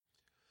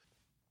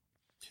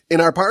In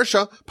our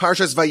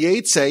Parsha's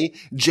Vayeitzei,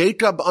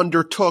 Jacob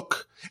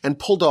undertook and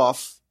pulled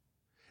off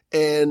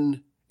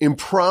an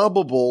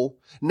improbable,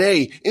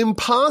 nay,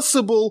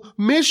 impossible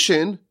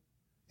mission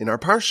in our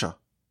Parsha.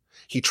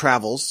 He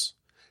travels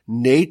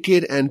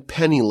naked and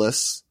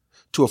penniless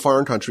to a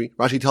foreign country.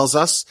 Rashi tells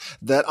us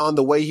that on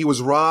the way he was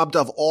robbed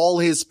of all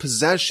his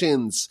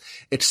possessions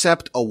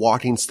except a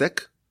walking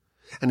stick.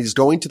 And he's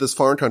going to this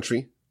foreign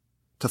country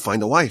to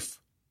find a wife.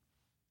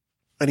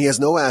 And he has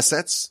no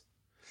assets.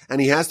 And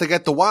he has to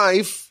get the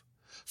wife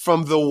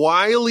from the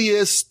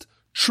wiliest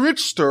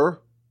trickster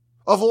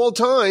of all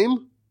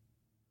time.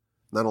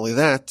 Not only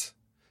that,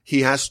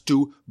 he has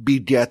to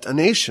beget a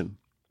nation.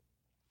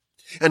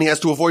 And he has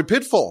to avoid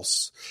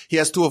pitfalls. He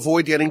has to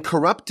avoid getting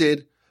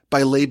corrupted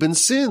by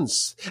Laban's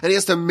sins. And he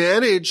has to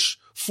manage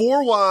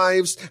 4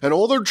 wives and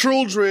all their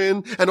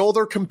children and all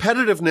their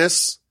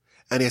competitiveness.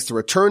 And he has to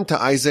return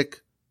to Isaac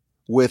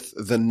with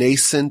the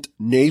nascent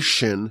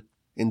nation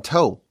in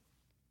tow.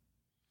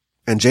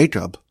 And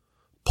Jacob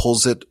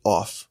pulls it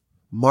off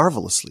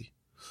marvelously,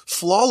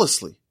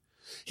 flawlessly.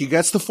 He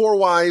gets the 4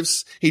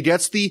 wives. He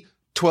gets the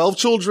 12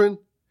 children.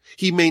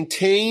 He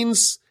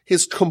maintains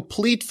his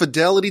complete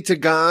fidelity to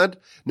God.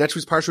 Next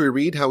week's Parsha we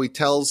read how he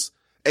tells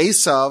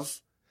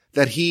Esav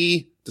that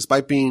he,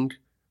 despite being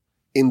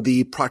in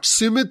the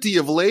proximity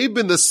of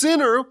Laban, the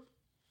sinner,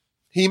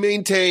 he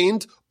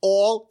maintained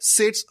all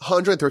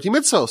 630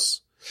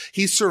 mitzvos.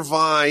 He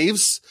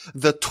survives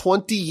the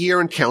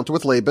 20-year encounter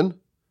with Laban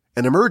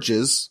and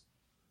emerges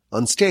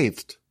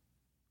unscathed.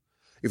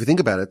 If you think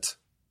about it,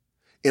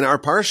 in our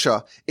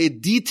Parsha,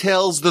 it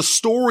details the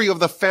story of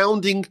the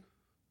founding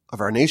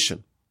of our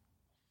nation.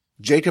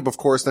 Jacob, of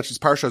course, next week's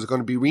Parsha is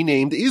going to be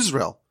renamed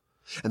Israel.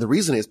 And the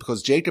reason is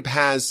because Jacob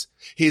has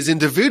his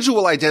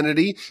individual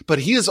identity, but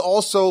he is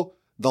also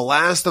the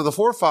last of the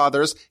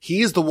forefathers.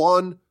 He is the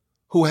one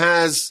who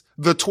has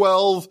the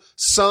 12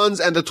 sons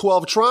and the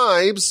 12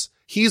 tribes.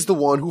 He's the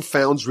one who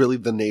founds really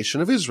the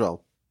nation of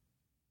Israel.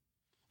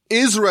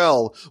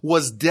 Israel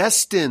was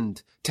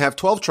destined to have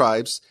 12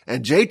 tribes,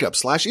 and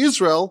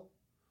Jacob/Israel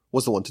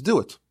was the one to do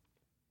it.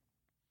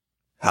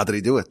 How did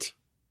he do it?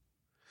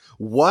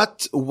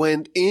 What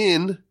went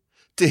in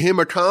to him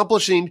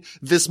accomplishing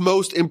this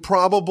most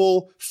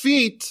improbable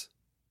feat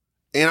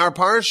in our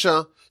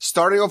Parsha,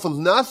 starting off with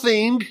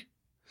nothing,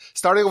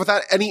 starting off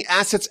without any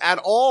assets at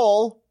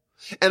all,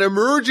 and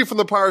emerging from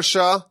the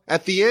Parsha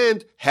at the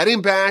end,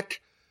 heading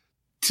back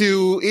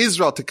to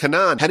Israel, to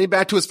Canaan, heading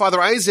back to his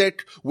father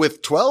Isaac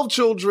with 12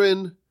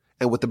 children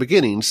and with the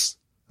beginnings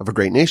of a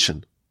great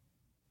nation.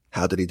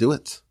 How did he do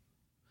it?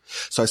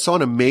 So I saw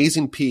an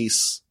amazing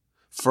piece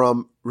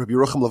from Rabbi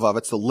Yerucham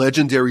Levovitz, the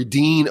legendary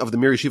dean of the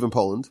Mir Yeshiva in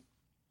Poland.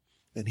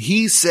 And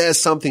he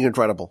says something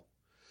incredible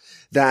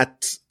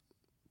that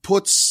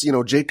puts,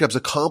 Jacob's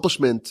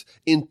accomplishment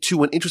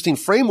into an interesting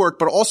framework,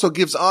 but also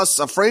gives us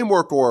a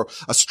framework or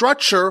a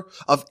structure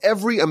of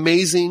every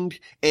amazing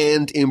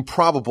and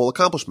improbable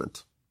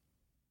accomplishment.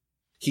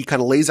 He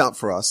kind of lays out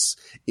for us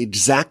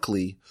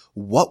exactly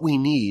what we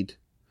need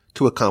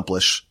to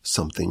accomplish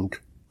something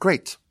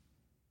great.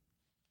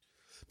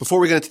 Before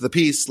we get into the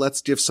piece,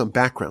 let's give some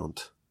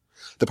background.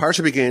 The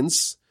Parsha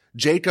begins,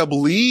 Jacob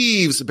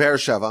leaves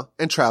Beersheba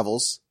and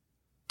travels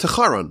to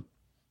Haran.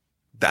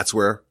 That's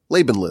where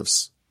Laban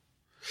lives.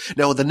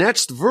 Now in the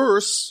next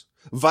verse,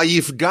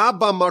 Vayifga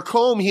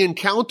b'makom, he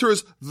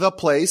encounters the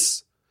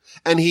place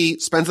and he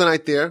spends the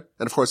night there.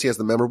 And of course he has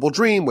the memorable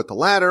dream with the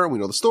ladder, and we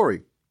know the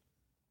story.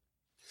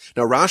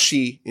 Now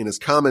Rashi, in his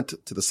comment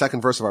to the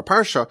second verse of our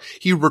Parsha,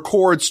 he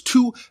records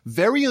 2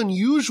 very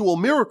unusual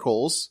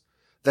miracles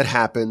that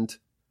happened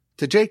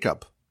to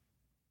Jacob.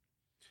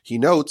 He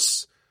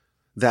notes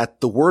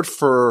that the word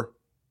for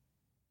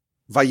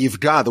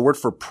Vayivga, the word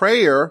for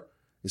prayer,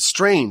 is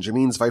strange. It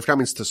means, Vayivga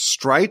means to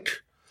strike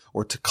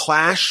or to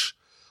clash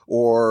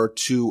or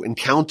to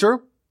encounter.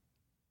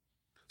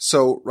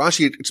 So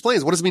Rashi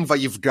explains, what does it mean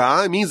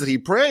Vayivga? It means that he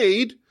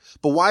prayed,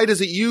 but why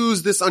does it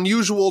use this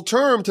unusual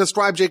term to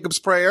describe Jacob's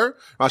prayer?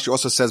 Rashi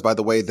also says, by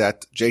the way,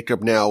 that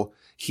Jacob now,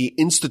 he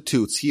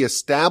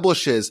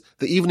establishes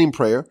the evening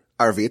prayer,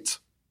 Arvit.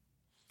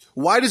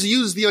 Why does he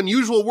use the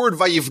unusual word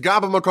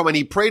Vayivga b'makom, and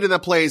he prayed in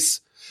that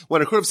place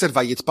when it could have said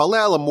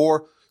Vayitzpalel, a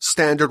more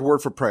standard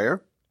word for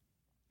prayer?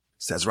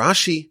 Says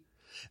Rashi,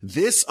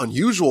 this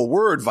unusual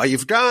word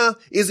Vayivga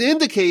is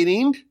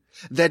indicating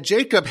that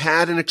Jacob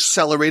had an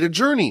accelerated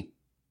journey.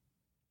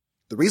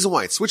 The reason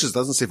why it switches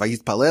doesn't say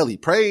Vayitzpalel, he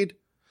prayed.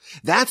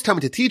 That's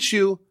coming to teach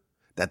you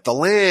that the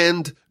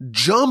land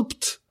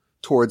jumped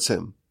towards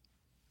him.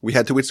 We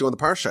had 2 weeks ago in the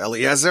Parsha,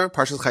 Eliezer,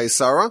 Parsha's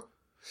Chayesara.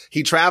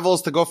 He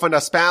travels to go find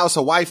a spouse,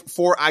 a wife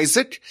for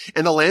Isaac,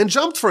 and the land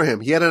jumped for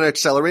him. He had an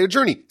accelerated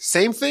journey.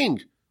 Same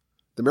thing.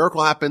 The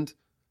miracle happened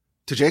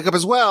to Jacob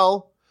as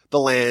well. The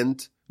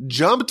land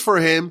jumped for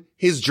him.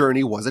 His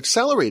journey was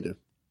accelerated.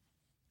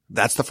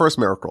 That's the first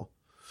miracle.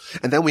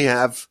 And then we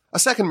have a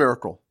second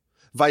miracle.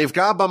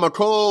 Vayivga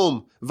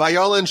b'makom,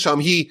 vayolen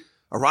sham. He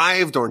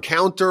arrived or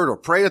encountered or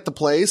prayed at the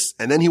place,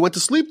 and then he went to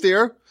sleep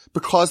there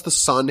because the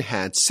sun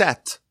had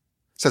set.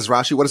 Says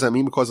Rashi, what does that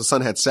mean because the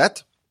sun had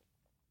set?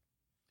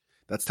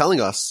 That's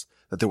telling us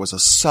that there was a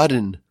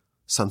sudden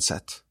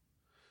sunset.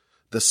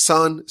 The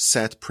sun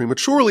set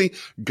prematurely.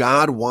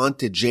 God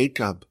wanted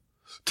Jacob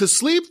to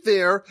sleep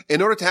there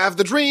in order to have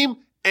the dream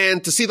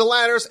and to see the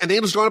ladders and the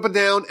angels going up and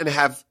down and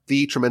have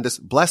the tremendous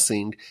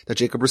blessing that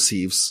Jacob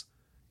receives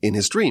in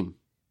his dream.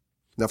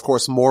 Now, of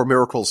course, more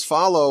miracles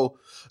follow.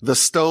 The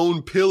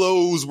stone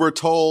pillows, we're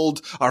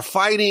told, are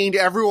fighting.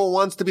 Everyone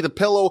wants to be the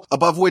pillow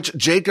above which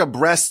Jacob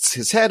rests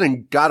his head,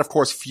 and God, of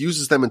course,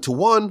 fuses them into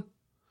one.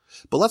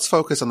 But let's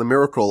focus on the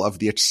miracle of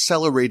the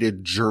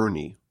accelerated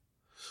journey.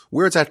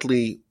 Where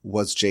exactly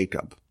was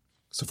Jacob?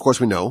 So, of course,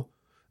 we know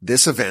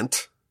this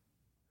event,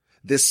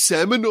 this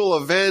seminal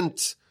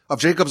event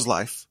of Jacob's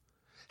life,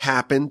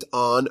 happened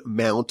on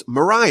Mount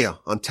Moriah,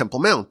 on Temple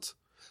Mount,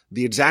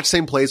 the exact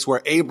same place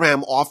where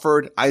Abraham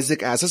offered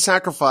Isaac as a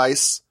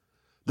sacrifice,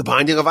 the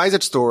binding of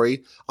Isaac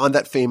story, on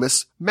that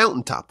famous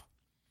mountaintop.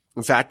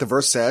 In fact, the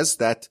verse says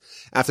that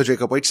after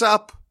Jacob wakes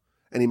up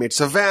and he makes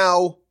a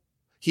vow,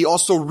 he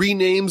also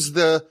renames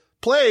the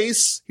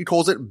place. He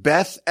calls it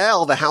Beth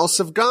El, the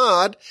house of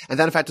God. And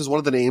that, in fact, is one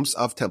of the names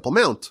of Temple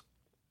Mount.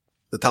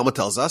 The Talmud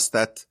tells us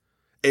that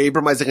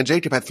Abram, Isaac, and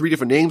Jacob had 3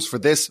 different names for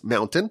this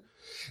mountain.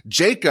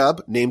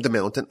 Jacob named the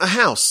mountain a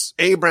house.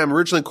 Abraham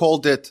originally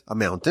called it a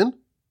mountain,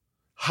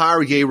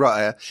 Har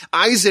Yera'eh.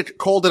 Isaac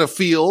called it a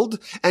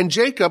field, and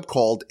Jacob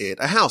called it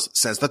a house,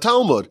 says the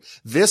Talmud.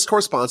 This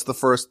corresponds to the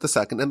first, the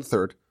second, and the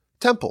third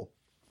temple.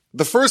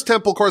 The first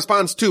temple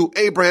corresponds to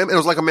Abraham, and it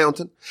was like a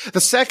mountain.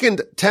 The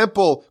second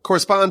temple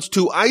corresponds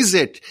to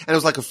Isaac, and it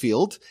was like a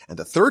field. And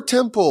the third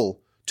temple,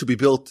 to be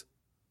built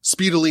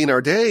speedily in our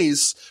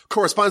days,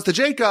 corresponds to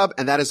Jacob,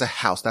 and that is a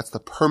house. That's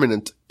the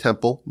permanent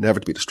temple, never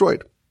to be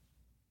destroyed.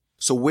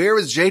 So where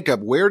is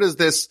Jacob? Where does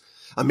this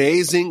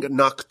amazing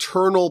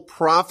nocturnal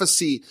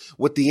prophecy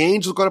with the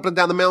angel going up and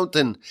down the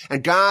mountain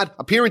and God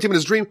appearing to him in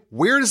his dream,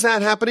 where is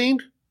that happening?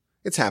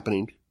 It's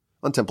happening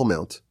on Temple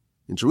Mount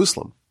in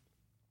Jerusalem.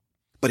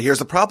 But here's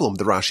the problem,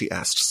 the Rashi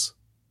asks.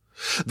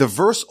 The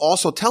verse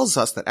also tells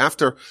us that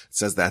after it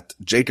says that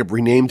Jacob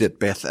renamed it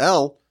Beth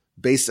El,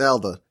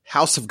 the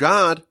house of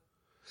God,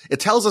 it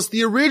tells us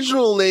the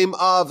original name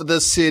of the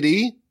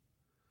city,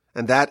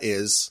 and that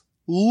is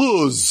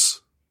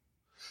Luz.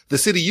 The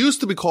city used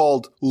to be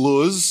called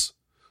Luz,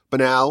 but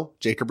now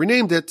Jacob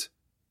renamed it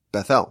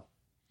Bethel.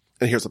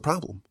 And here's the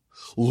problem.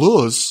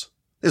 Luz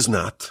is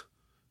not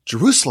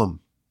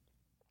Jerusalem.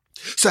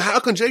 So how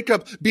can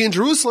Jacob be in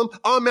Jerusalem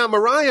on Mount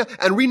Moriah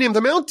and rename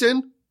the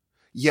mountain,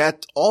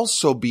 yet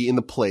also be in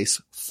the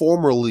place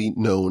formerly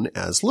known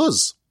as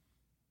Luz?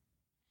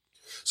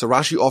 So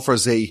Rashi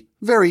offers a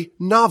very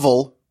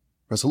novel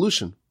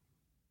resolution.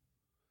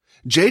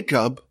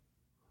 Jacob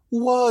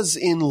was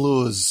in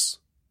Luz,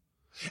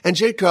 and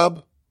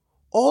Jacob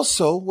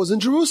also was in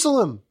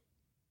Jerusalem.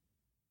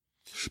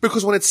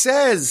 Because when it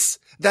says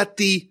that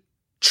the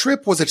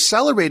trip was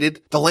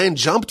accelerated, the land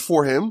jumped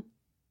for him,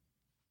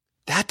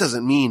 that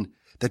doesn't mean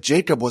that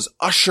Jacob was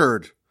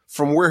ushered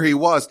from where he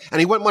was and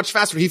he went much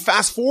faster. He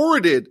fast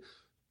forwarded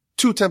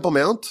to Temple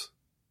Mount.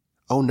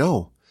 Oh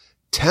no,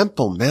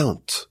 Temple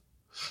Mount,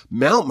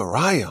 Mount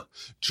Moriah,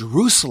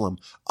 Jerusalem,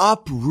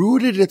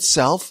 uprooted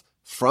itself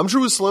from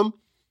Jerusalem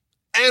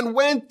and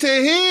went to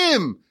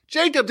him.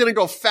 Jacob didn't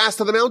go fast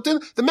to the mountain.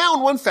 The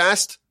mountain went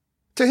fast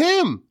to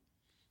him.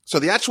 So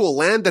the actual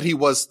land that he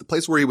was, the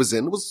place where he was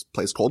in, was a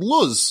place called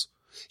Luz.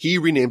 He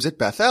renames it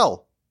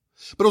Bethel.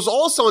 But it was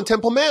also on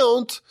Temple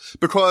Mount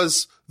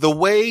because the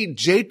way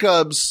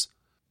Jacob's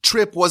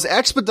trip was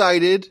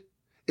expedited,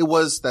 it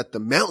was that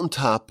the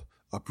mountaintop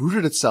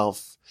uprooted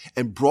itself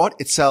and brought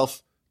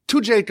itself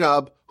to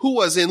Jacob, who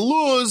was in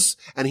Luz,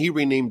 and he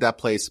renamed that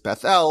place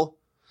Bethel.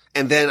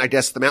 And then I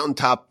guess the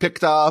mountaintop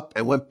picked up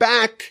and went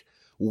back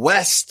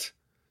west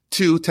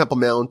to Temple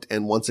Mount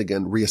and once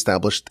again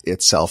reestablished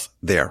itself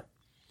there.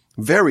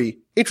 Very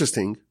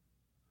interesting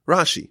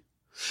Rashi.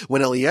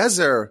 When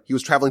Eliezer, he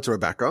was traveling to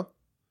Rebekah,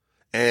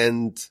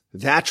 and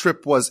that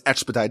trip was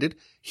expedited,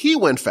 he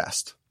went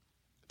fast.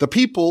 The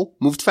people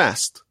moved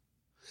fast.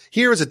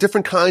 Here is a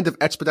different kind of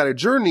expedited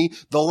journey.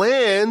 The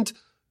land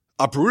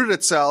uprooted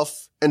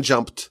itself and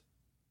jumped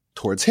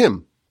towards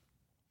him.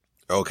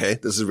 Okay,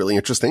 this is really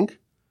interesting.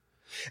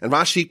 And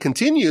Rashi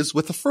continues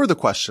with a further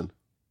question.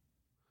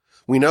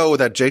 We know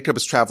that Jacob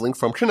is traveling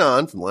from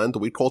Canaan, from the land that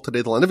we call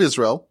today the land of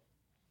Israel.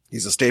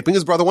 He's escaping.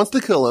 His brother wants to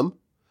kill him,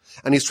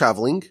 and he's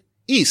traveling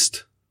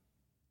east.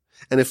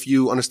 And if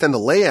you understand the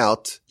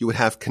layout, you would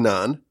have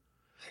Canaan,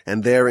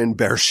 and there in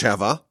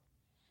Beersheba.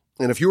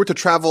 And if you were to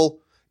travel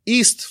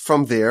east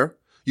from there,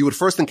 you would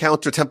first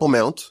encounter Temple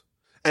Mount.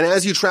 And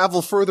as you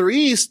travel further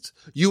east,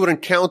 you would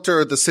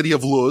encounter the city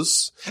of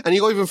Luz. And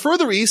you go even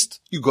further east,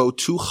 you go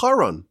to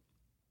Haran.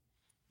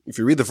 If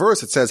you read the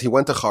verse, it says he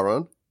went to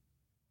Haran.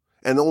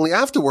 And only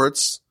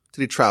afterwards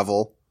did he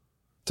travel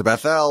to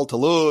Bethel, to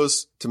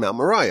Luz, to Mount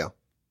Moriah.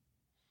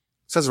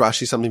 Says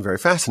Rashi something very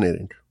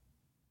fascinating.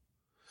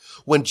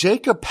 When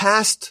Jacob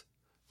passed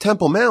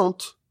Temple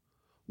Mount,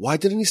 why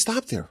didn't he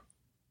stop there?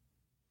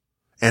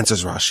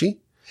 Answers Rashi,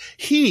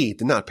 he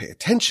did not pay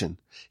attention.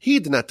 He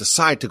did not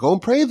decide to go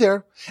and pray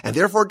there. And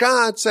therefore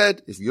God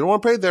said, if you don't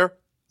want to pray there,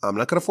 I'm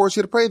not going to force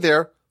you to pray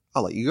there.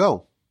 I'll let you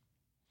go.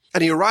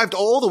 And he arrived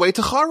all the way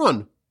to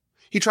Haran.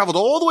 He traveled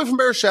all the way from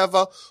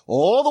Beersheba,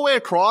 all the way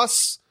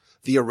across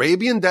the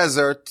Arabian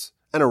desert,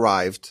 and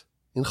arrived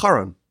in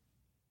Haran.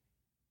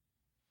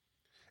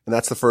 And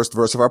that's the first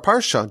verse of our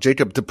Parsha.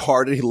 Jacob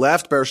departed, he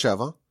left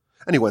Beersheba,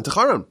 and he went to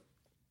Haran.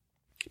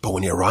 But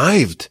when he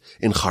arrived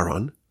in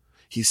Haran,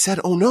 he said,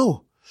 oh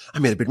no, I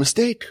made a big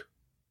mistake.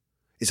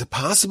 Is it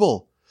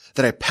possible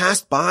that I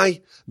passed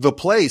by the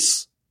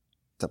place,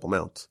 Temple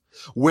Mount,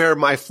 where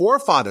my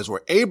forefathers,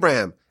 where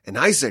Abraham and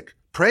Isaac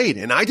prayed,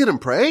 and I didn't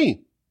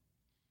pray?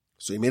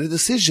 So he made a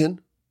decision.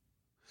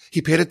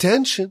 He paid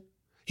attention.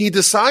 He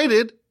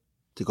decided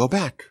to go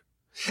back.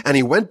 And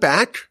he went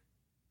back,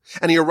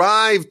 and he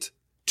arrived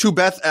to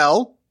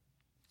Bethel.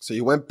 So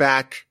he went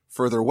back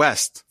further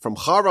west, from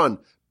Haran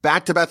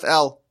back to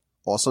Bethel,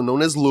 also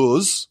known as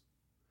Luz.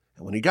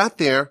 And when he got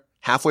there,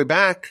 halfway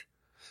back,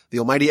 the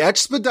Almighty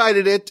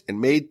expedited it and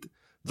made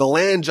the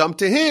land jump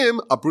to him,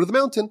 uprooted the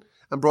mountain,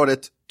 and brought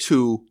it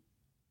to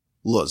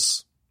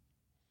Luz.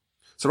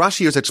 So Rashi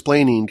here is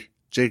explaining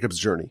Jacob's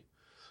journey.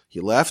 He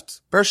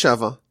left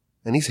Beersheba,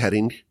 and he's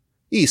heading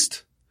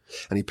east.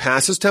 And he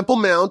passes Temple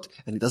Mount,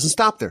 and he doesn't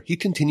stop there. He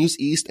continues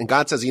east, and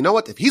God says, you know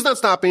what? If he's not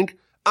stopping,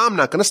 I'm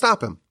not going to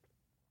stop him.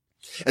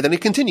 And then he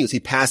continues. He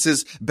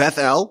passes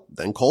Bethel,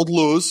 then called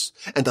Luz,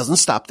 and doesn't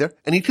stop there,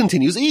 and he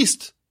continues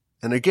east.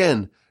 And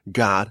again,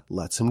 God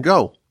lets him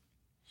go.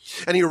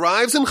 And he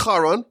arrives in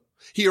Haran.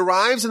 He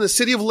arrives in the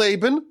city of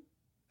Laban, and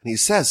he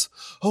says,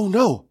 oh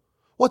no,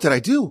 what did I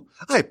do?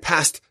 I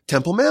passed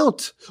Temple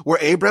Mount, where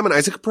Abraham and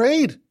Isaac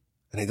prayed.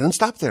 And he didn't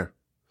stop there.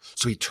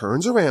 So he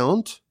turns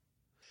around,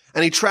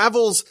 and he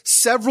travels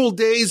several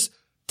days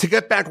to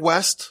get back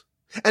west,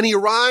 and he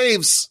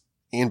arrives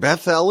in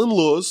Bethel and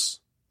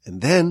Luz,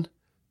 and then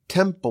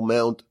Temple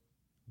Mount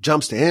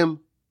jumps to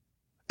him,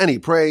 and he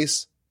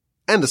prays,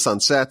 and the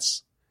sun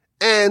sets,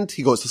 and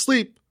he goes to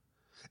sleep,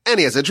 and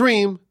he has a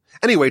dream,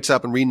 and he wakes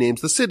up and renames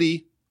the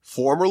city,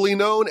 formerly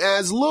known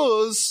as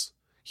Luz.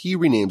 He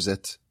renames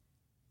it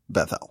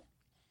Bethel.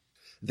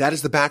 That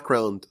is the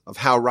background of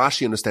how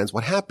Rashi understands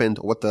what happened,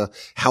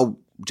 how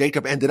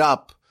Jacob ended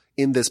up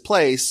in this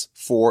place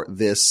for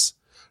this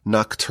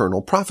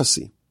nocturnal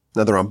prophecy.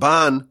 Now the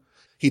Ramban,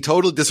 he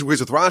totally disagrees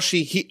with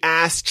Rashi. He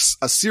asks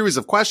a series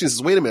of questions. He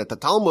says, wait a minute, the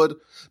Talmud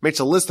makes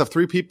a list of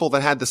 3 people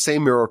that had the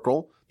same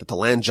miracle, that the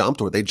land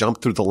jumped, or they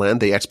jumped through the land,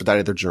 they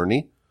expedited their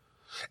journey.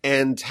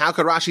 And how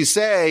could Rashi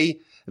say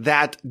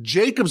that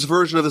Jacob's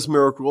version of this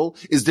miracle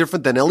is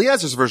different than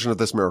Eliezer's version of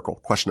this miracle?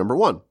 Question number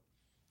 1.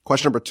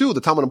 Question number 2,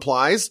 the Talmud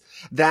implies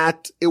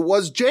that it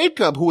was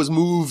Jacob who was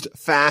moved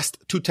fast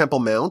to Temple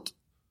Mount,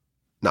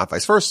 not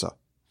vice versa.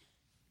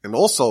 And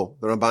also,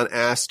 the Ramban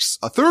asks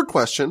a third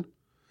question.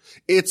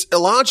 It's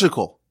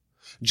illogical.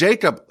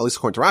 Jacob, at least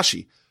according to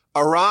Rashi,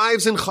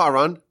 arrives in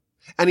Haran,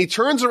 and he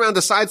turns around,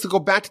 decides to go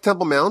back to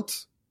Temple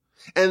Mount,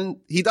 and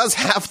he does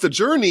half the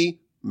journey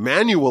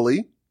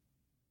manually.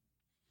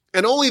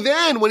 And only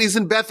then, when he's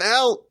in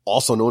Bethel,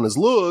 also known as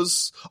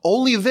Luz,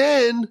 only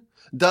then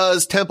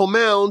does Temple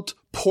Mount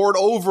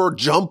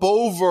jump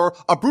over,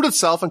 uproot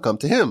itself, and come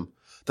to him.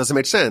 Doesn't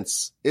make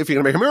sense. If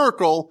you're going to make a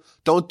miracle,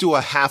 don't do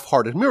a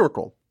half-hearted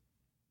miracle.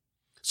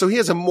 So he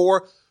has a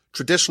more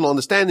traditional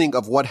understanding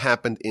of what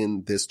happened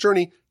in this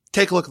journey.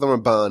 Take a look at the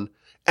Ramban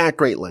at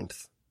great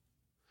length.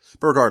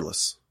 But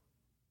regardless,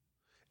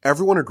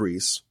 everyone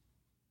agrees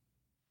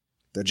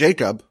that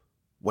Jacob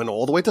went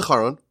all the way to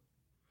Haran.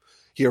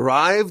 He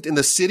arrived in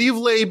the city of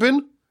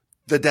Laban,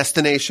 the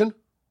destination,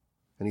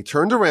 and he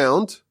turned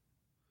around,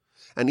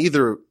 and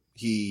either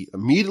he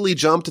immediately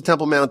jumped to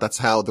Temple Mount, that's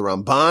how the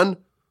Ramban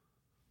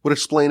would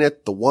explain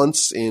it, the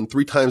once in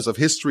 3 times of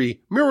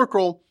history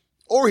miracle,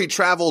 or he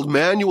traveled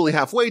manually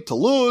halfway to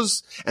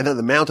Luz, and then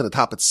the mountain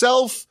atop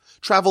itself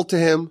traveled to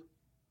him.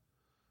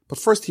 But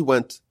first he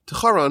went to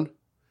Haran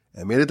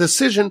and made a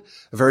decision,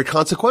 a very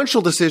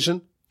consequential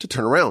decision, to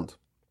turn around.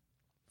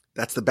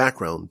 That's the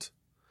background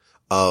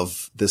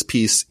of this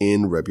piece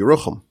in Rabbi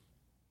Yerucham.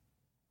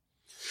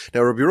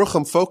 Now, Rabbi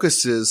Yerucham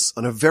focuses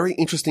on a very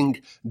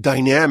interesting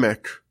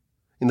dynamic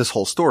in this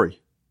whole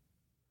story.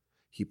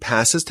 He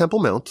passes Temple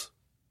Mount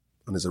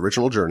on his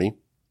original journey,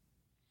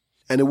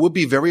 and it would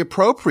be very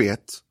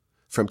appropriate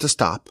for him to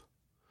stop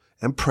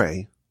and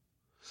pray,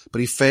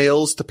 but he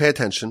fails to pay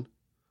attention.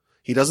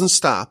 He doesn't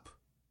stop,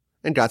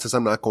 and God says,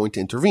 I'm not going to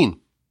intervene.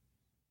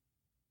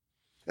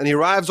 And he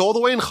arrives all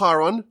the way in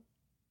Haran,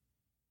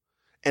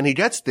 and he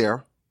gets there,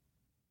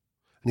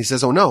 and he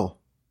says, oh no,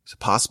 is it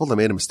possible that I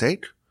made a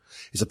mistake?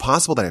 Is it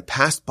possible that I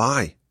passed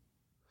by?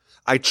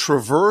 I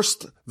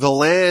traversed the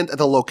land and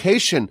the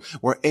location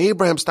where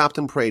Abraham stopped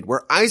and prayed,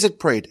 where Isaac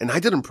prayed, and I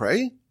didn't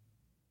pray?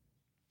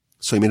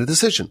 So he made a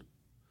decision.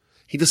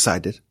 He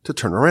decided to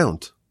turn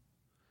around.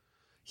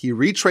 He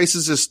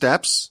retraces his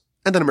steps,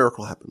 and then a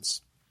miracle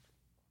happens.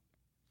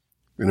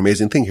 An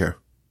amazing thing here.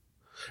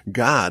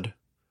 God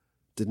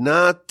did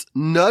not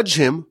nudge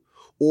him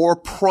or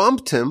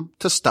prompt him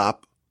to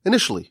stop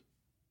initially.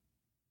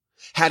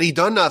 Had he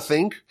done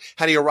nothing,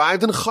 had he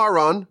arrived in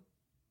Haran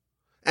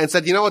and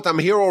said, you know what, I'm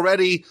here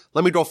already.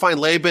 Let me go find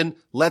Laban.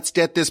 Let's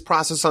get this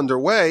process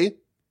underway.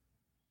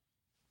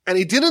 And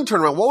he didn't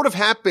turn around. What would have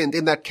happened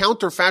in that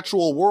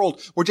counterfactual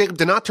world where Jacob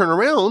did not turn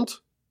around?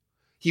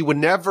 He would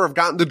never have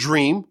gotten the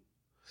dream.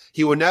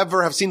 He would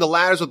never have seen the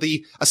ladders with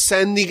the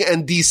ascending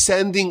and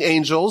descending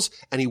angels,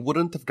 and he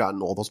wouldn't have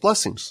gotten all those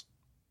blessings.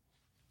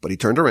 But he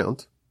turned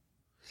around,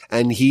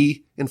 and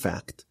he, in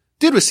fact,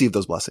 did receive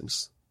those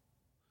blessings.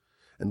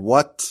 And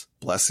what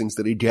blessings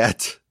did he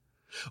get?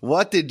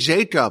 What did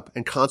Jacob,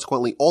 and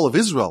consequently all of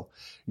Israel,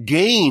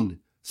 gain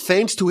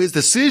thanks to his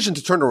decision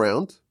to turn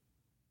around?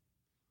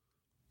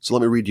 So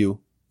let me read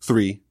you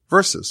 3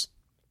 verses.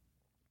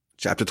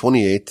 Chapter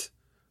 28,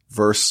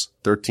 verse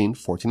 13,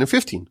 14, and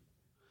 15.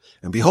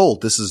 And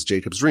behold, this is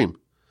Jacob's dream.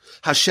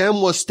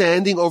 Hashem was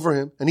standing over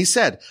him, and he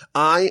said,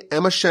 I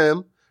am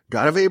Hashem,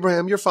 God of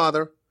Abraham, your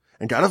father,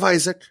 and God of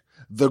Isaac.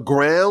 The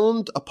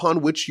ground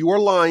upon which you are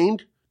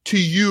lying, to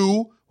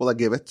you will I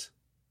give it,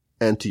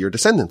 and to your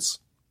descendants.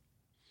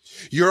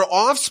 Your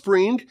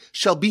offspring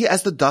shall be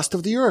as the dust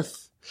of the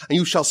earth, and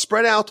you shall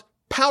spread out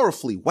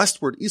powerfully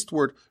westward,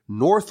 eastward,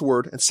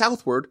 northward, and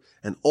southward,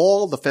 and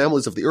all the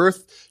families of the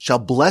earth shall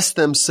bless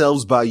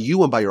themselves by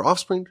you and by your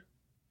offspring.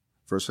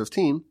 Verse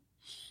 15.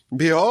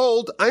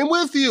 Behold, I am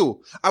with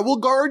you. I will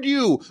guard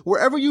you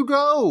wherever you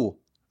go,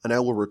 and I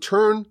will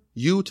return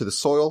you to the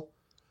soil.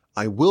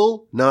 I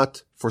will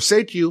not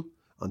forsake you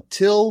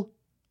until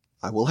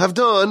I will have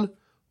done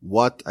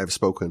what I've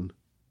spoken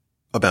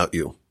about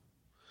you.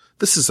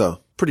 This is a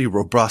pretty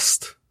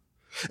robust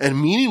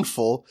and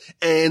meaningful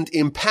and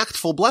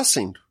impactful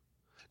blessing.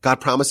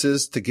 God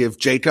promises to give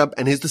Jacob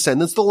and his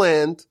descendants the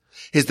land.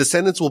 His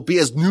descendants will be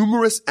as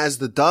numerous as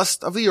the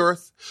dust of the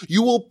earth.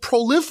 You will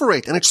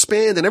proliferate and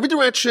expand in every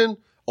direction.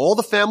 All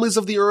the families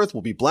of the earth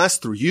will be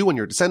blessed through you and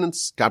your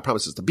descendants. God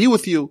promises to be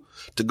with you,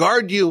 to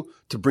guard you,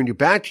 to bring you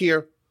back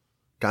here.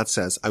 God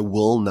says, I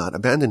will not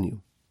abandon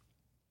you.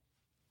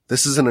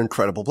 This is an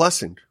incredible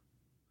blessing.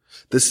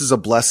 This is a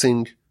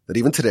blessing that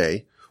even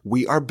today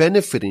we are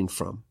benefiting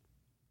from.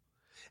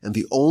 And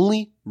the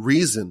only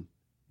reason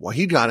why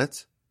he got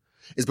it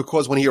is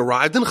because when he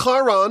arrived in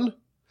Haran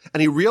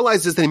and he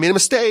realizes that he made a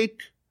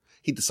mistake,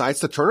 he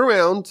decides to turn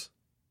around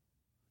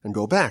and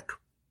go back.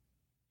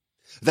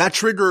 That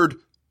triggered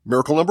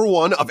miracle number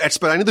 1 of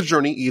expediting the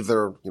journey,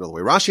 either, the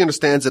way Rashi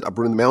understands it,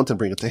 uprooting the mountain,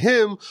 bring it to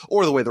him,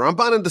 or the way the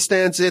Ramban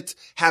understands it,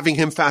 having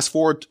him fast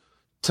forward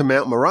to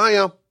Mount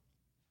Moriah.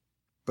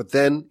 But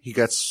then he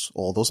gets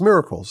all those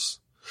miracles.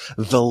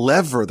 The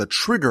lever, the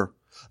trigger,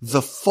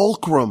 the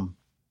fulcrum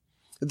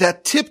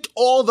that tipped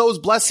all those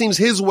blessings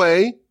his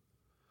way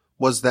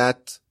was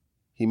that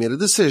he made a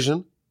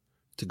decision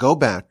to go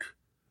back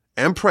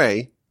and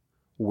pray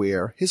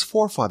where his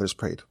forefathers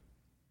prayed.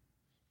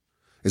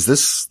 Is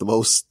this the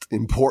most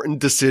important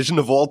decision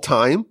of all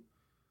time?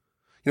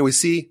 We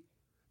see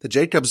that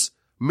Jacob's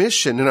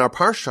mission in our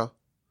Parsha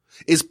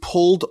is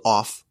pulled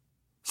off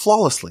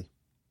flawlessly.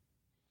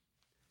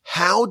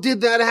 How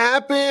did that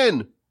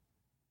happen?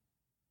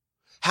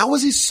 How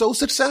was he so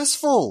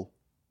successful?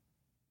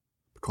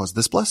 Because of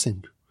this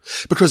blessing.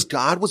 Because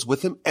God was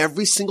with him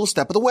every single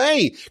step of the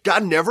way.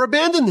 God never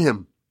abandoned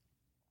him.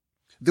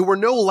 There were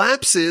no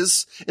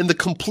lapses in the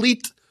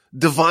complete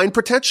divine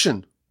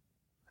protection.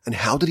 And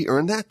how did he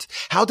earn that?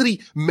 How did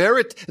he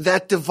merit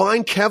that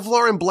divine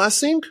Kevlar and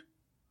blessing?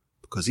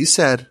 Because he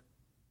said,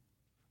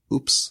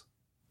 oops,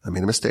 I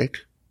made a mistake.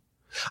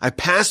 I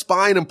passed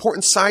by an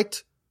important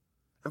site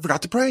and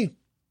forgot to pray.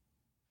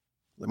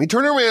 Let me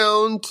turn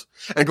around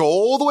and go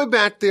all the way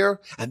back there.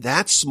 And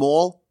that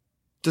small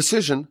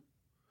decision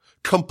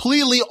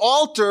completely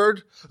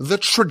altered the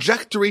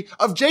trajectory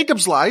of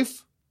Jacob's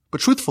life,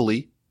 but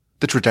truthfully,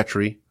 the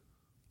trajectory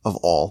of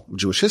all of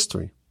Jewish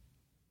history.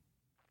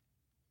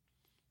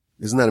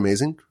 Isn't that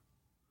amazing?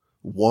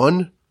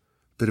 One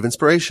bit of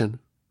inspiration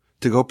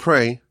to go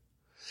pray.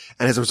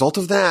 And as a result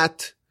of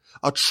that,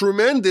 a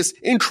tremendous,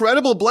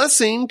 incredible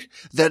blessing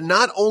that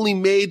not only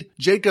made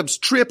Jacob's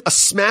trip a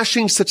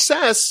smashing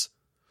success,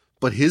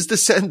 but his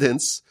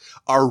descendants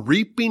are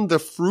reaping the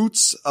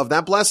fruits of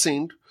that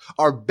blessing,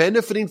 are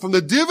benefiting from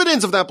the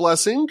dividends of that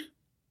blessing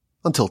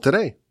until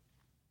today.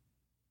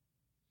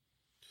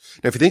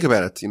 Now, if you think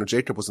about it,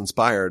 Jacob was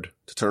inspired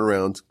to turn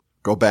around,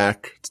 go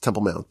back to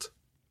Temple Mount.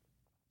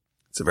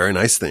 It's a very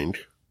nice thing.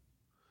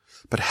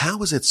 But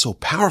how is it so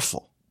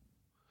powerful?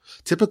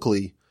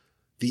 Typically,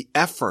 the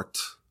effort,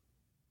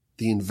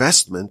 the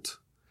investment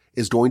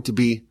is going to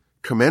be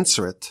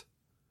commensurate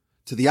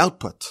to the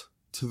output,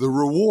 to the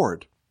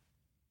reward.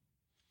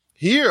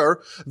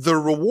 Here, the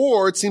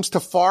reward seems to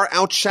far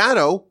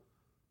outshadow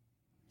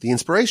the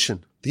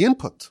inspiration, the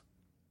input.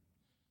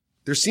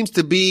 There seems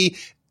to be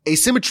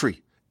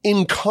asymmetry,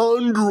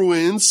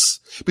 incongruence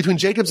between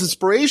Jacob's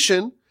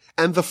inspiration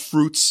and the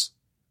fruits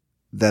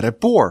that it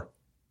bore.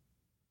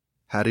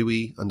 How do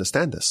we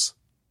understand this?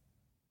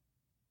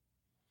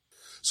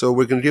 So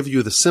we're going to give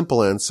you the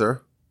simple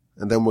answer,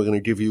 and then we're going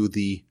to give you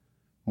the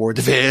more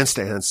advanced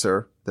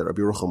answer that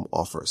Rabbi Yerucham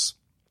offers.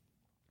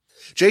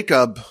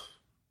 Jacob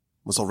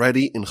was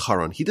already in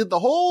Haran. He did the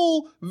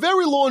whole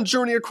very long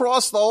journey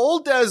across the whole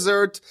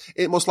desert.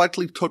 It most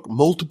likely took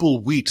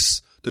multiple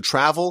weeks to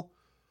travel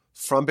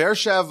from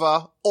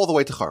Beersheba all the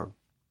way to Haran.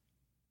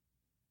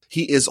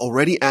 He is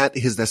already at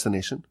his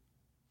destination.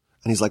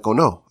 And he's like, oh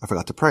no, I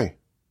forgot to pray.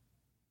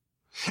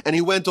 And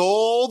he went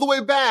all the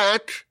way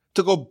back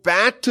to go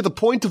back to the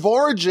point of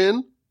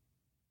origin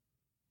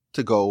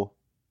to go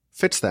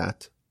fix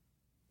that,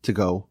 to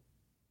go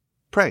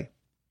pray.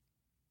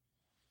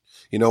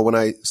 You know, when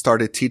I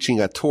started teaching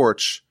at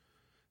Torch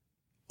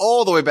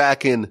all the way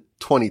back in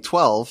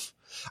 2012,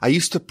 I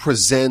used to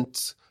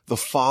present the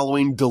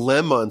following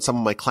dilemma in some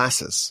of my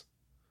classes.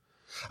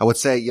 I would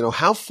say, you know,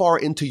 how far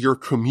into your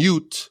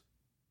commute,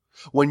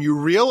 when you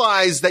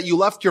realize that you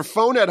left your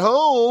phone at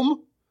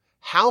home,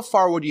 how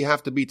far would you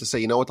have to be to say,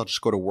 you know what, I'll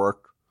just go to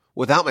work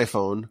without my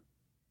phone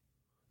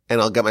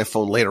and I'll get my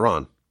phone later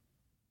on.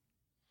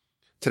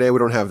 Today, we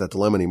don't have that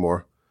dilemma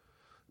anymore.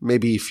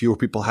 Maybe fewer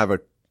people have a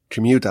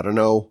commute. I don't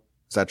know.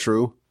 Is that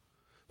true?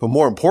 But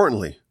more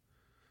importantly,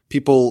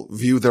 people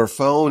view their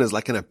phone as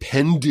like an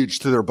appendage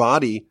to their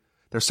body.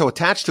 They're so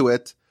attached to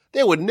it,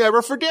 they would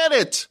never forget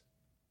it.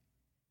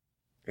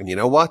 And you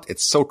know what?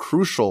 It's so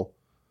crucial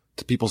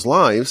to people's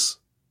lives,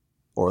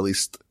 or at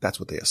least that's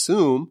what they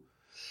assume.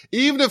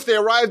 Even if they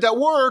arrived at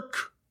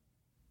work,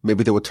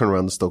 maybe they would turn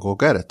around and still go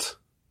get it.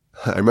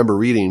 I remember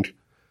reading,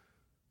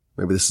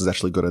 maybe this is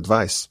actually good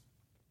advice.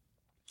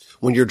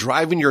 When you're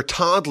driving your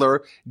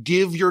toddler,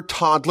 give your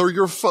toddler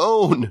your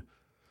phone.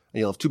 And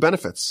you'll have two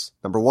benefits.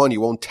 Number one,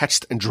 you won't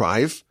text and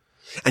drive,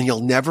 and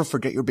you'll never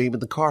forget your baby in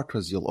the car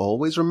because you'll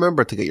always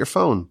remember to get your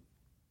phone.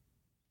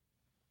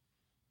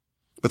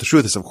 But the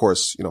truth is, of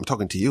course, you know, I'm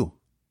talking to you.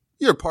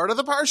 You're part of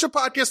the Parsha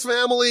podcast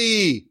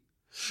family.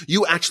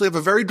 You actually have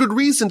a very good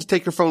reason to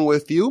take your phone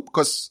with you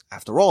because,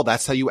 after all,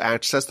 that's how you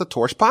access the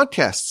Torch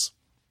podcasts.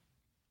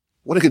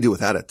 What are you going to do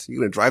without it? You're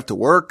going to drive to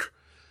work?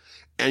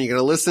 And you're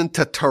going to listen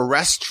to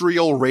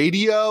terrestrial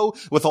radio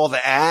with all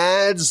the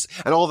ads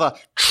and all the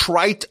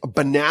trite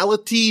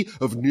banality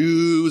of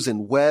news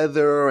and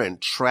weather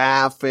and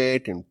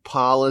traffic and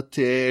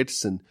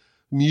politics and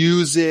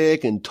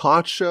music and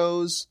talk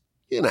shows.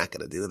 You're not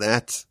going to do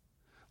that.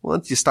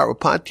 Once you start with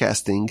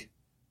podcasting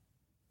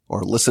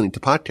or listening to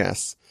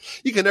podcasts,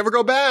 you can never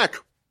go back.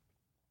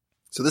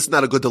 So this is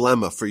not a good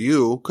dilemma for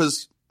you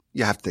because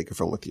you have to take your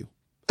phone with you.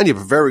 And you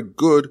have a very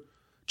good,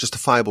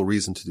 justifiable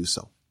reason to do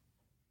so.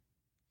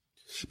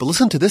 But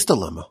listen to this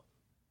dilemma.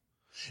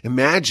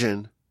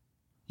 Imagine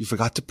you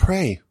forgot to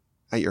pray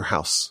at your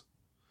house,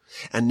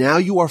 and now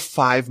you are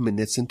 5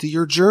 minutes into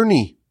your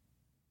journey.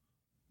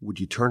 Would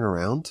you turn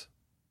around?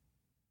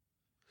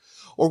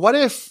 Or what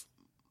if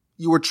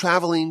you were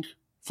traveling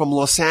from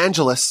Los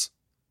Angeles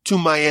to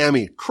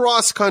Miami,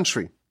 cross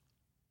country,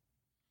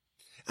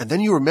 and then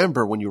you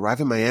remember when you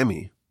arrive in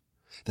Miami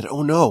that,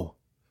 oh no,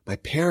 my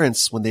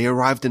parents, when they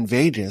arrived in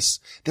Vegas,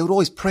 they would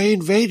always pray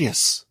in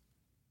Vegas.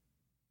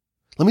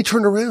 Let me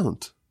turn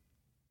around.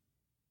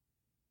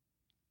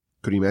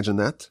 Could you imagine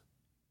that?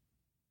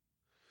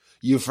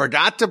 You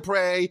forgot to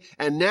pray,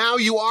 and now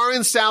you are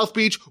in South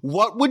Beach.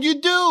 What would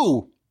you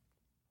do?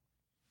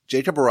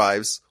 Jacob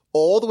arrives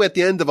all the way at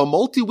the end of a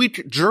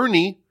multi-week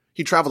journey.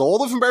 He traveled all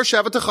the way from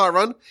Beersheba to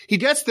Haran. He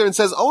gets there and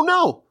says, oh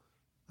no,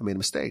 I made a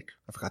mistake.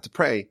 I forgot to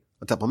pray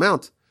on Temple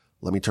Mount.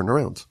 Let me turn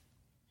around.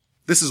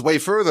 This is way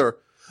further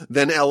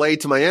than LA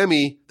to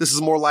Miami. This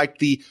is more like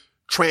the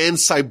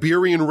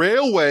Trans-Siberian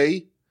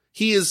Railway.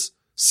 He is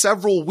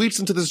several weeks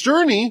into this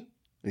journey,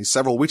 and he's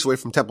several weeks away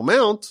from Temple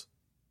Mount,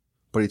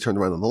 but he turned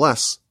around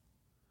nonetheless.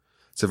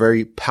 It's a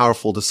very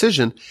powerful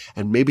decision,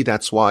 and maybe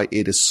that's why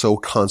it is so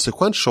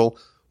consequential,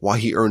 why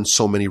he earned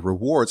so many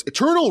rewards,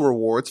 eternal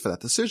rewards for that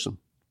decision.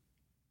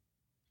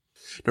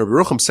 Now,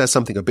 Rabbi Yerucham says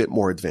something a bit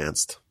more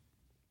advanced.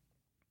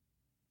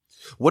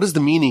 What is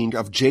the meaning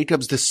of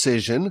Jacob's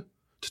decision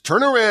to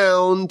turn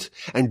around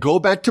and go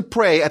back to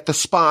pray at the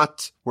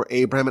spot where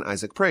Abraham and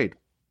Isaac prayed?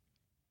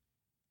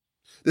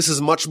 This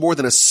is much more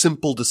than a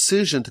simple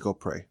decision to go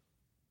pray.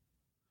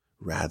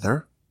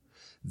 Rather,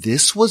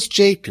 this was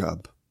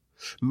Jacob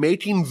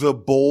making the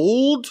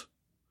bold,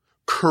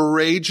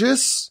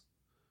 courageous,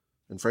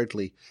 and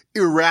frankly,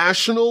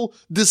 irrational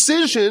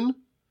decision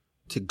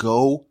to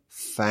go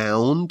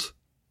found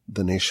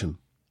the nation.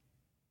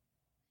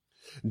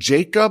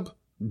 Jacob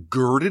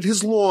girded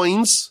his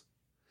loins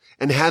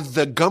and had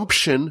the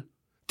gumption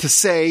to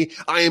say,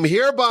 I am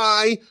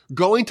hereby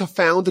going to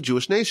found the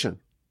Jewish nation.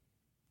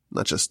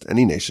 Not just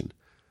any nation,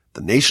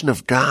 the nation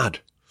of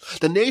God,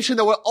 the nation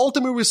that will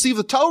ultimately receive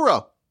the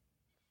Torah,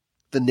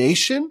 the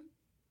nation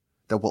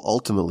that will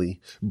ultimately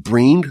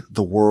bring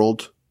the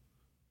world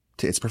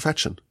to its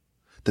perfection,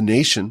 the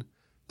nation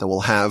that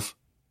will have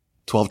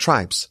 12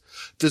 tribes.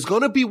 There's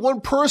going to be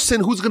one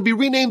person who's going to be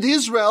renamed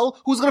Israel,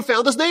 who's going to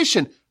found this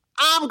nation.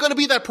 I'm going to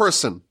be that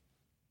person.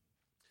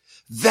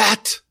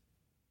 That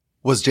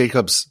was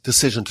Jacob's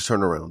decision to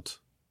turn around.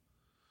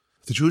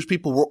 The Jewish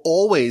people were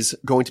always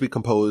going to be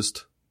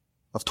composed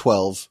of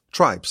 12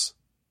 tribes.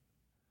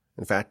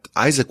 In fact,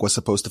 Isaac was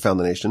supposed to found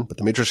the nation, but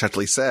the Midrash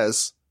actually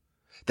says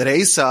that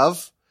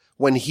Esav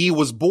when he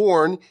was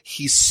born,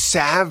 he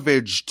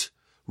savaged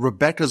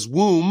Rebekah's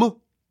womb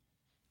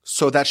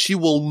so that she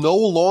will no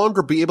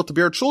longer be able to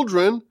bear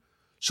children.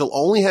 She'll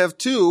only have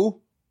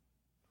 2.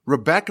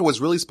 Rebekah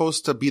was really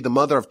supposed to be the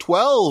mother of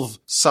 12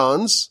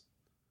 sons,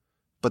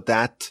 but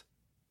that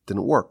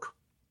didn't work.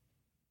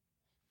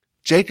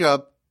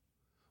 Jacob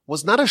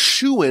was not a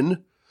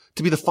shoo-in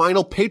to be the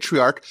final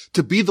patriarch,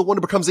 to be the one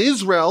who becomes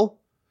Israel,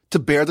 to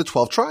bear the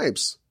 12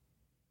 tribes.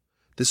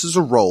 This is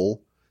a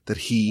role that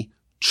he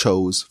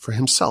chose for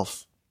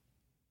himself.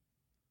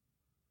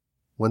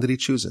 When did he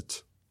choose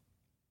it?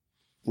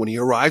 When he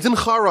arrived in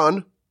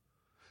Haran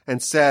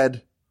and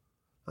said,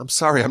 I'm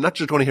sorry, I'm not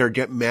just going to here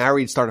get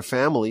married, start a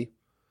family,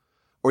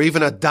 or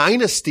even a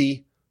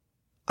dynasty.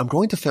 I'm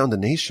going to found a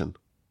nation.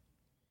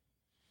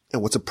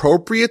 And what's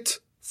appropriate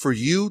for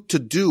you to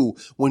do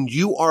when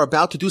you are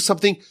about to do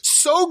something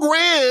so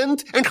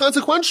grand and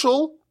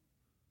consequential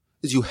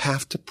is you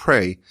have to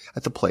pray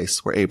at the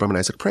place where Abraham and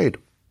Isaac prayed.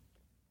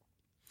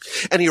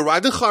 And he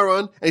arrived in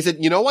Haran and he said,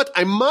 you know what?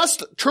 I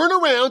must turn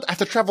around. I have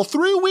to travel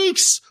 3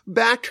 weeks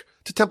back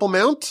to Temple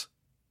Mount.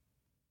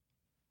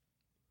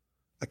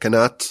 I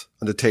cannot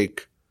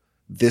undertake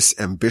this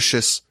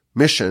ambitious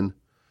mission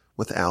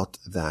without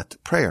that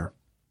prayer.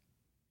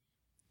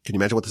 Can you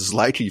imagine what this is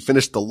like? You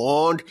finished the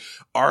long,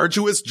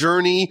 arduous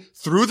journey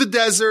through the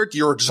desert.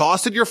 You're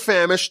exhausted. You're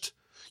famished.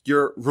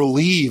 You're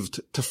relieved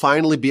to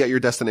finally be at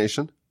your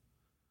destination.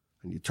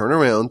 And you turn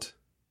around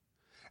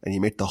and you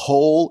make the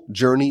whole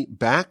journey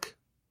back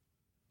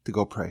to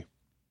go pray.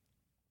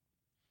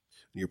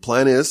 Your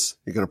plan is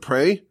you're going to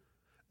pray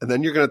and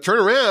then you're going to turn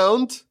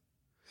around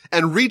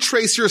and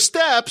retrace your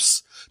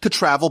steps to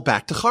travel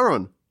back to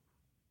Haran.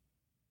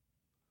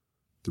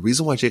 The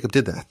reason why Jacob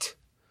did that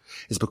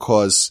is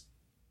because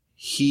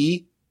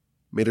he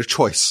made a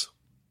choice.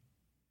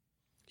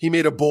 He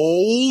made a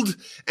bold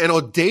and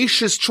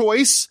audacious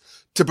choice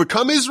to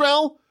become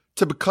Israel,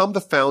 to become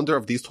the founder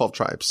of these 12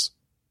 tribes.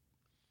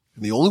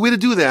 And the only way to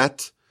do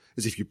that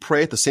is if you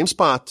pray at the same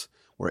spot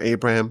where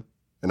Abraham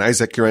and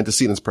Isaac, your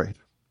antecedents, prayed.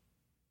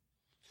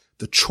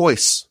 The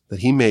choice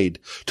that he made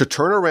to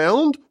turn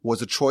around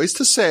was a choice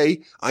to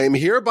say, I am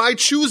hereby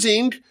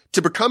choosing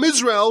to become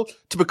Israel,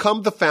 to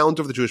become the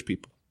founder of the Jewish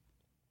people.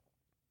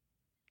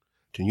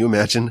 Can you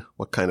imagine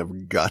what kind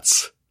of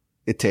guts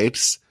it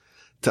takes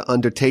to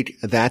undertake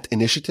that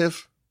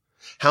initiative?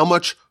 How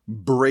much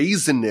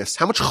brazenness,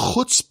 how much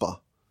chutzpah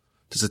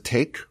does it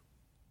take?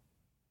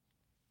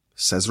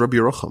 Says Rabbi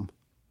Yerucham,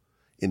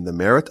 in the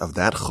merit of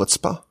that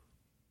chutzpah,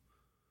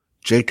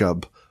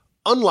 Jacob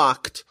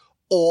unlocked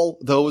all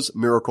those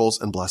miracles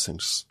and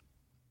blessings.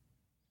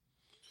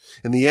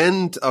 In the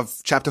end of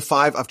chapter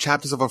 5 of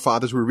Chapters of Our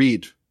Fathers, we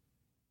read,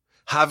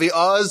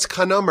 Havi'az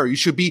kanamer, you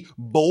should be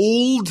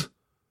bold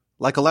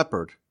like a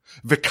leopard.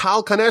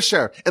 Vikal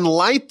kanesher, and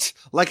light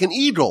like an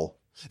eagle.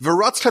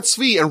 Viratz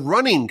katzvi, and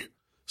running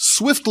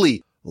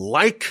swiftly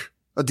like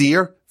a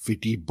deer.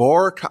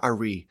 Vidibor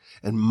ka'ari,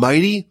 and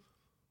mighty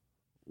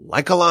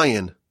like a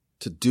lion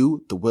to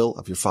do the will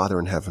of your Father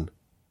in heaven.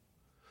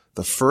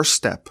 The first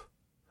step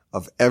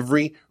of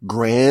every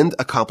grand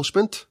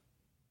accomplishment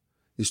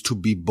is to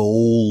be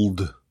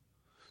bold,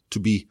 to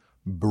be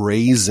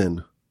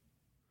brazen,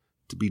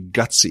 to be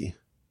gutsy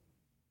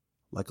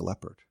like a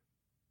leopard.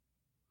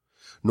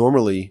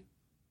 Normally,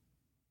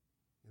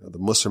 the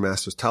Musar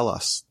masters tell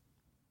us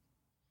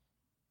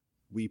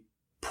we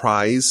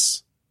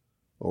prize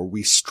or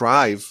we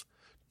strive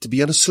to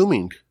be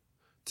unassuming,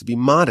 to be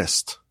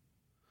modest,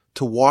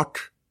 to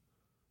walk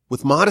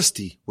with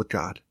modesty with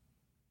God.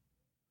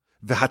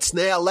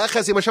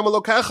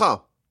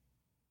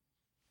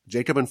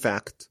 Jacob, in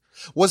fact,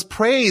 was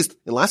praised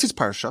in last week's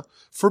Parsha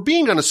for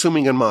being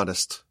unassuming and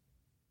modest.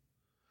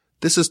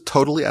 This is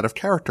totally out of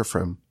character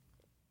for him.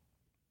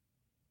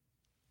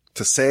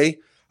 To say,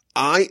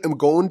 I am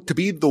going to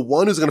be the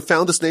one who's going to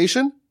found this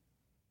nation,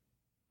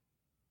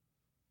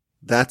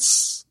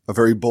 that's a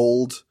very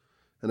bold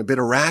and a bit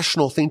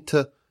irrational thing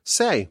to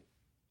say.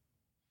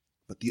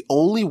 But the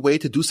only way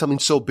to do something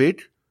so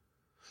big,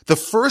 the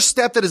first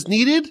step that is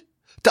needed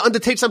to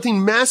undertake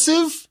something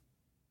massive,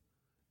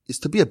 is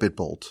to be a bit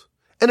bold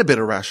and a bit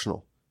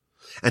irrational.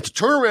 And to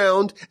turn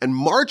around and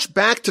march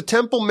back to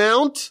Temple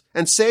Mount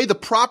and say the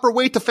proper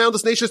way to found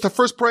this nation is to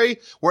first pray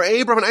where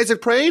Abraham and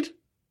Isaac prayed,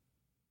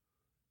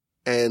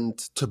 and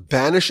to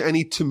banish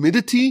any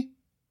timidity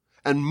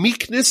and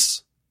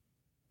meekness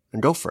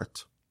and go for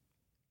it.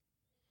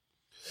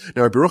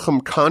 Now, Rabbi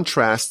Yerucham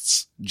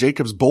contrasts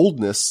Jacob's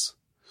boldness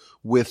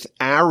with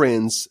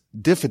Aaron's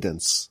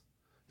diffidence.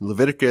 In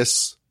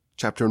Leviticus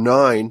chapter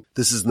 9,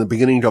 this is in the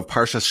beginning of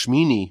Parsha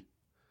Shmini,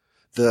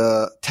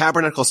 the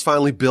tabernacle is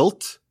finally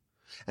built,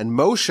 and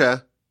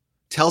Moshe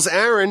tells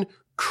Aaron,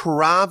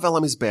 Krav el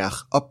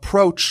hamizbeach,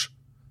 approach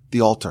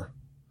the altar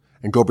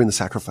and go bring the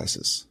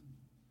sacrifices.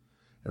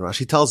 And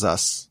Rashi tells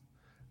us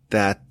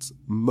that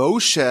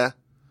Moshe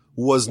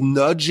was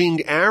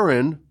nudging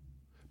Aaron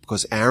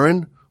because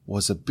Aaron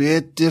was a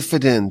bit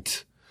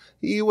diffident.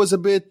 He was a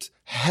bit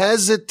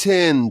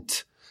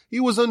hesitant.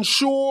 He was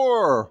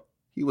unsure.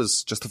 he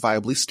was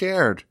justifiably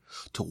scared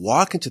to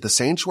walk into the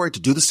sanctuary to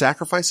do the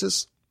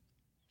sacrifices.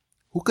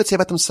 Who could say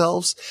about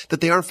themselves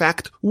that they are in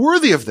fact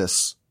worthy of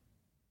this?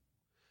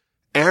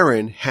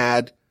 Aaron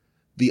had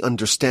the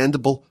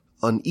understandable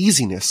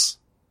uneasiness,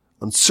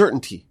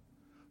 uncertainty,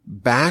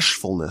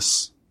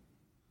 bashfulness,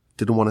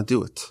 didn't want to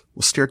do it,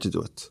 was scared to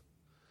do it.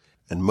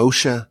 And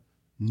Moshe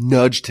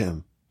nudged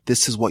him.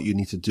 This is what you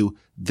need to do.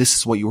 This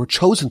is what you were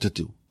chosen to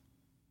do.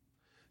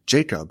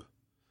 Jacob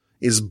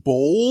is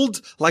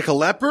bold like a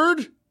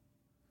leopard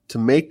to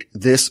make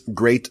this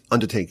great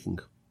undertaking.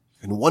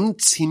 And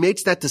once he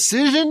makes that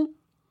decision,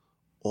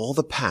 all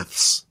the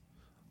paths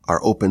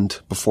are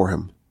opened before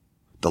him.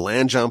 The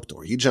land jumped,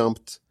 or he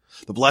jumped.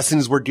 The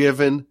blessings were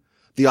given.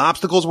 The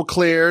obstacles were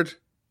cleared.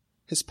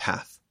 His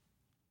path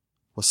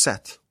was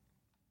set.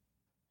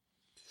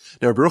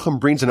 Now, Rabbi Yerucham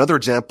brings another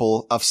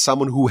example of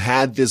someone who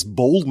had this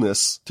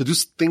boldness to do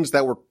things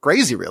that were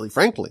crazy, really,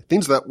 frankly.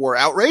 Things that were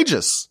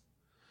outrageous.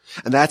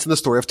 And that's in the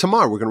story of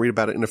Tamar. We're going to read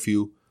about it in a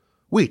few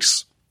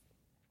weeks.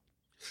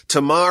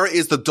 Tamar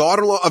is the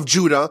daughter-in-law of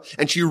Judah,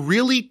 and she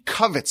really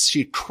covets,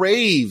 she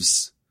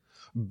craves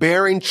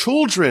bearing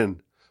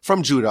children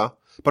from Judah.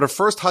 But her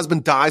first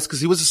husband dies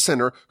because he was a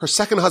sinner. Her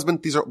second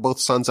husband, these are both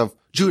sons of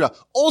Judah,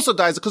 also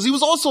dies because he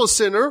was also a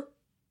sinner.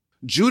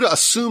 Judah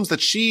assumes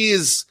that she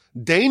is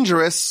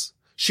dangerous,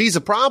 she's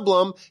a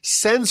problem,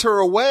 sends her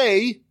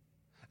away,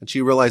 and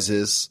she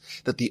realizes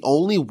that the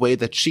only way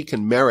that she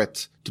can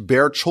merit to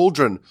bear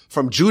children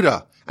from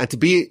Judah and to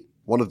be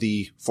one of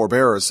the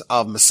forebearers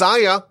of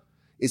Messiah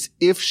is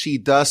if she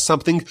does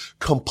something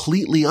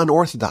completely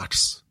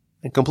unorthodox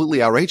and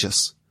completely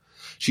outrageous.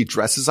 She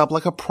dresses up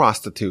like a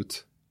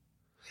prostitute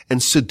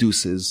and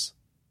seduces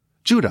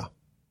Judah.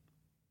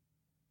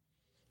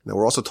 Now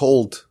we're also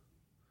told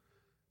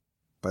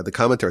by the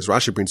commentaries,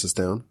 Rashi brings this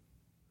down,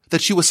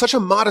 that she was such a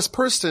modest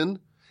person,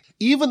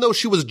 even though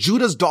she was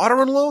Judah's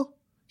daughter-in-law,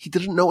 he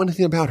didn't know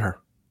anything about her.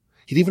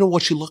 He didn't even know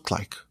what she looked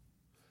like.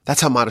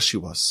 That's how modest she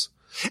was.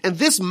 And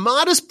this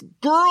modest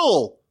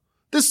girl,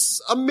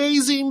 this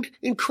amazing,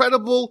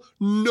 incredible,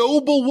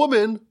 noble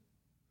woman,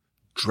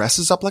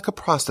 dresses up like a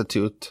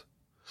prostitute,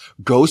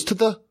 goes to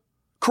the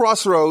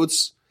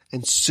crossroads,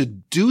 and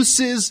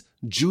seduces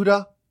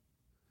Judah,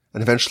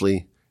 and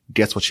eventually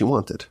gets what she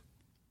wanted.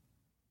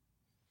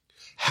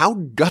 How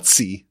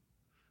gutsy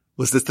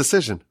was this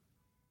decision?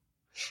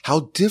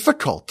 How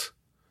difficult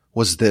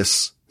was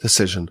this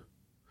decision?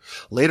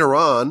 Later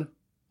on,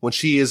 when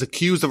she is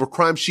accused of a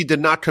crime she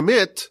did not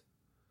commit,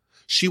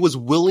 she was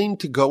willing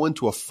to go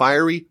into a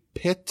fiery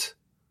pit,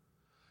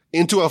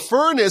 into a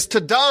furnace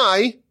to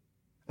die,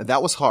 and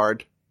that was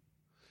hard.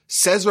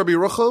 Says Rabbi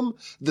Yerucham,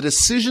 the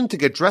decision to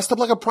get dressed up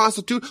like a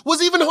prostitute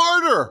was even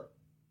harder.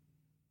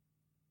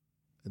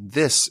 And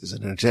this is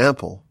an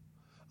example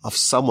of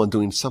someone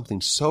doing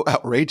something so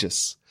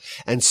outrageous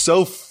and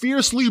so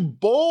fiercely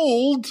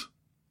bold.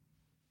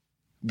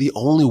 The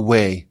only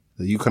way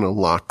that you can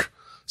unlock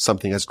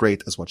something as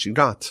great as what you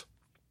got.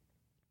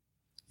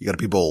 You got to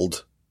be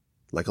bold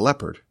like a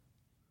leopard.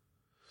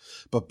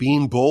 But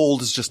being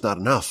bold is just not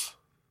enough.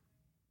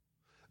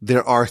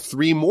 There are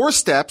 3 more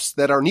steps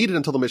that are needed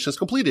until the mission is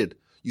completed.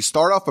 You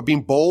start off by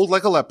being bold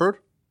like a leopard.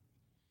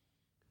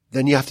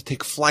 Then you have to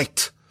take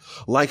flight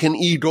like an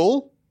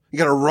eagle. You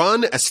got to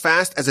run as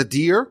fast as a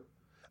deer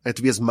and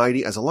to be as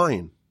mighty as a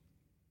lion.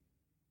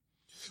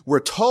 We're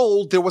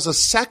told there was a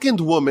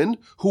second woman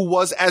who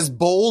was as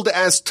bold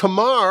as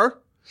Tamar,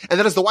 and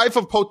that is the wife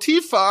of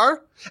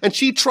Potiphar, and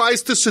she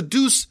tries to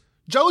seduce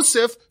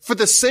Joseph for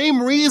the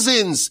same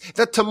reasons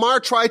that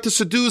Tamar tried to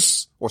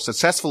seduce or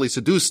successfully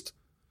seduced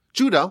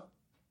Judah.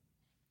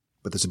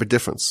 But there's a big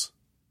difference.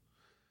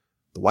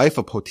 The wife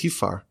of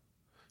Potiphar,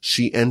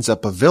 she ends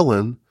up a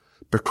villain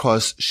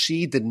because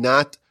she did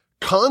not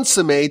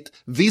consummate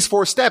these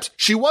 4 steps.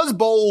 She was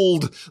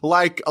bold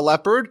like a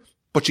leopard,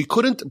 but she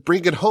couldn't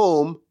bring it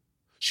home.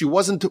 She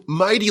wasn't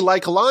mighty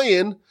like a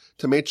lion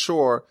to make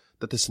sure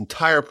that this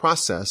entire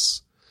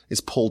process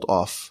is pulled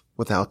off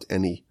without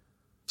any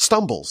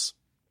stumbles.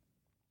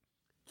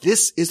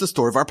 This is the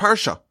story of our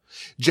Parsha.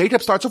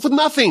 Jacob starts off with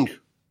nothing,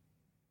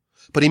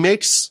 but he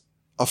makes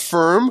a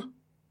firm,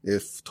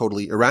 if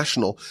totally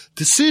irrational,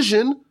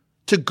 decision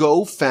to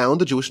go found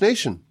the Jewish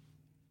nation.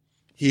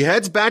 He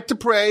heads back to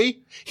pray.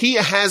 He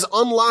has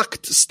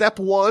unlocked step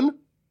 1.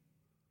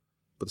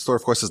 But the story,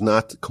 of course, is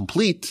not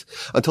complete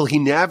until he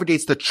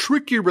navigates the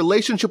tricky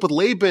relationship with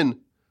Laban,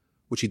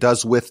 which he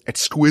does with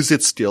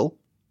exquisite skill.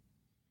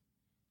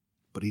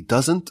 But he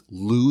doesn't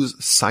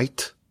lose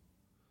sight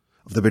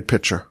of the big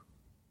picture.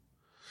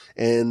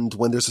 And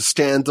when there's a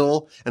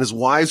scandal and his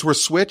wives were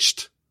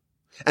switched,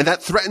 and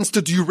that threatens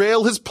to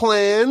derail his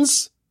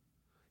plans,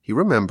 he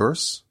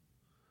remembers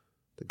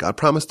that God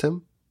promised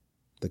him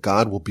that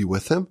God will be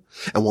with him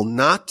and will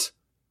not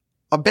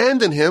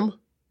abandon him.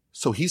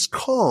 So he's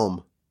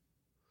calm.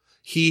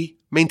 He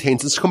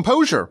maintains his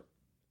composure.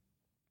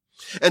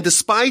 And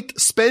despite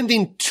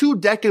spending 2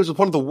 decades with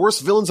one of the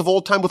worst villains of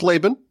all time with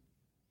Laban,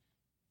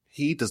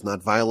 he does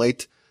not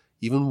violate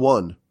even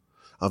one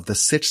of the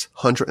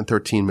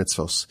 613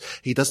 mitzvos.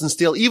 He doesn't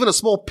steal even a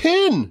small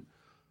pin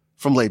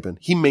from Laban.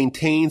 He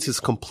maintains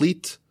his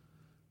complete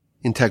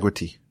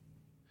integrity.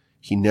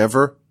 He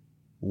never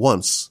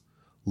once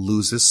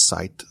loses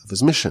sight of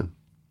his mission.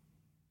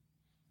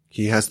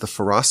 He has the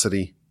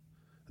ferocity,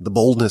 the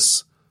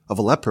boldness of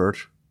a leopard,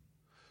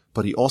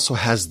 but he also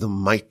has the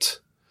might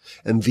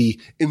and the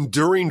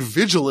enduring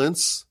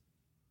vigilance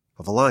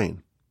of a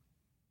lion.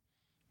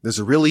 There's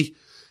a really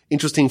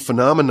interesting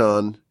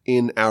phenomenon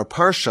in our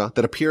Parsha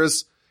that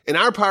appears in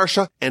our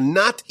Parsha and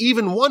not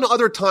even one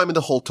other time in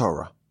the whole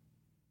Torah.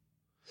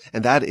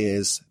 And that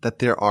is that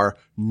there are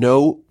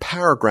no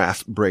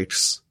paragraph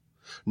breaks,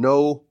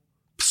 no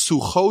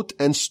psuchot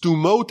and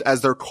stumot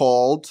as they're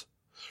called,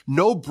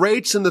 no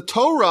breaks in the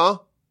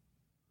Torah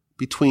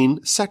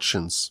between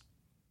sections.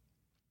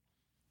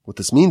 What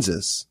this means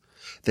is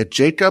that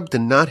Jacob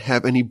did not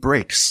have any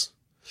breaks.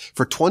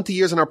 For 20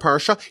 years in our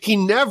Parsha, he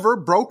never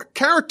broke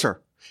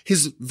character.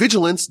 His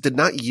vigilance did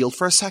not yield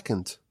for a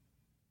second.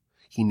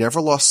 He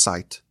never lost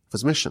sight of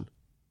his mission.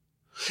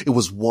 It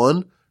was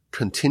one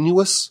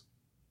continuous,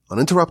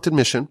 uninterrupted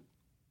mission,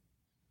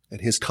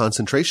 and his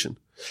concentration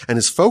and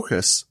his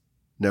focus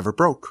never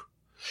broke.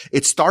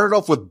 It started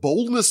off with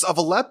boldness of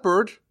a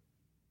leopard,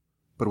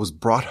 but it was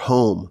brought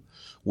home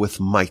with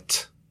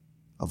might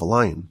of a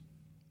lion.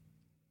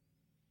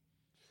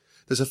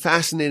 There's a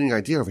fascinating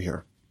idea over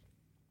here.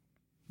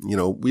 You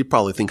know, we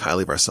probably think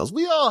highly of ourselves.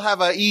 We all have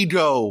an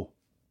ego.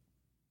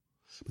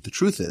 But the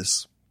truth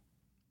is,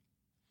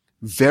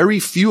 very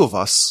few of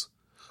us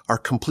are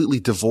completely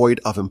devoid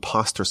of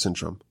imposter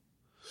syndrome.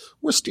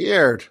 We're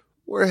scared.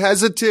 We're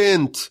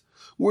hesitant.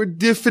 We're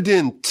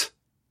diffident,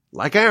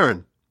 like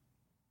Aaron.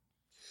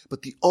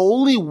 But the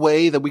only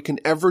way that we can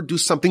ever do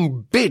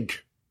something big,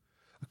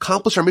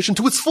 accomplish our mission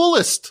to its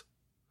fullest,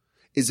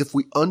 is if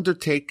we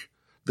undertake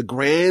the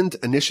grand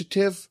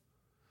initiative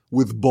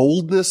with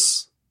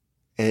boldness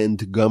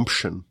and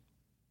gumption.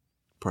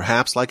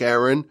 Perhaps, like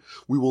Aaron,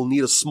 we will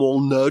need a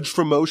small nudge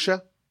from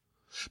Moshe.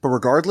 But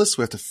regardless,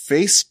 we have to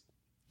face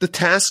the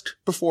task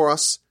before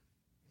us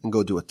and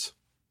go do it.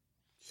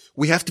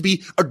 We have to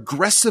be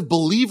aggressive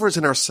believers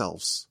in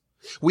ourselves.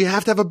 We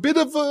have to have a bit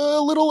of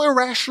a little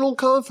irrational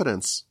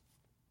confidence.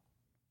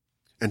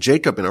 And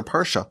Jacob in our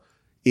Parsha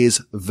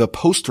is the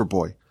poster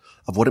boy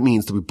of what it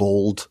means to be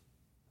bold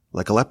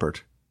like a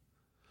leopard.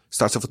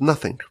 Starts off with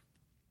nothing.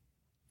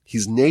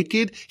 He's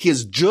naked. He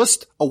has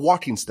just a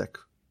walking stick.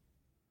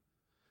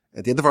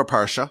 At the end of our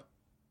Parsha,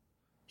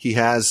 he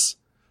has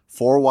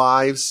 4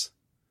 wives,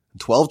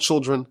 12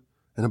 children,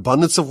 an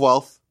abundance of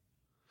wealth,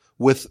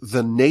 with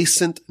the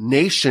nascent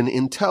nation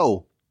in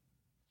tow.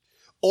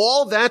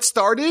 All that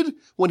started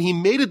when he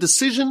made a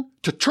decision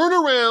to turn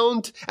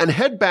around and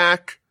head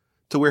back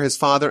to where his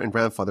father and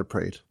grandfather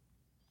prayed.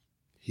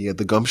 He had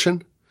the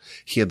gumption,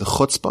 he had the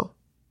chutzpah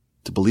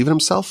to believe in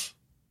himself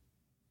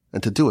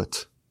and to do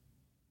it.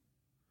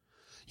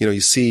 You know,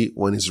 you see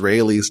when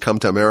Israelis come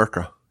to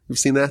America, you've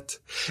seen that?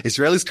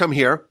 Israelis come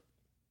here,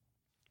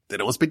 they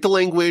don't speak the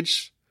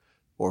language,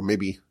 or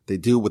maybe they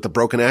do with a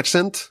broken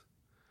accent,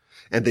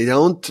 and they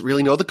don't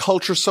really know the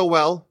culture so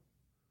well,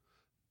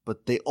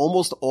 but they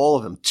almost all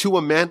of them, to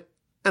a man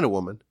and a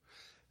woman,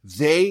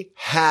 they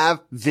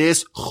have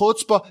this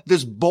chutzpah,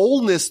 this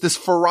boldness, this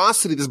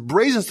ferocity, this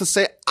brazenness to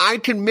say, I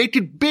can make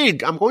it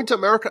big. I'm going to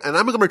America and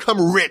I'm going to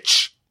become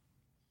rich.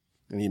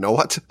 And you know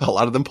what? A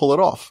lot of them pull it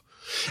off.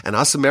 And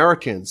us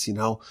Americans, you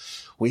know,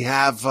 we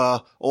have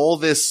all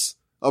this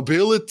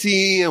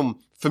ability and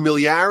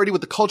familiarity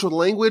with the culture and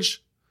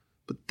language,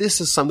 but this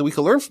is something we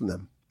can learn from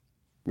them.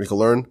 We can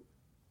learn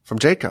from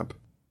Jacob.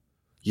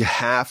 You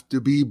have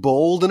to be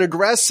bold and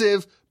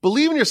aggressive.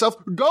 Believe in yourself.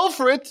 Go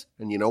for it.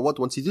 And you know what?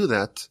 Once you do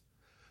that,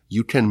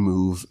 you can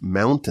move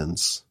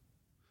mountains.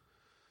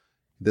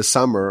 This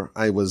summer,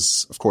 I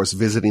was, of course,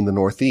 visiting the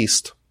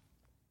Northeast.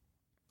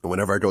 And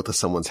whenever I go to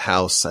someone's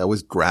house, I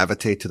always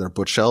gravitate to their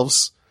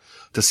bookshelves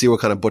to see what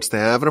kind of books they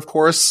have. And of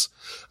course,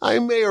 I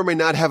may or may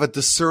not have a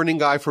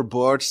discerning eye for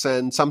books.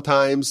 And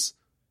sometimes,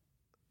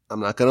 I'm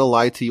not going to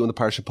lie to you in the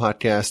Parsha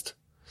podcast,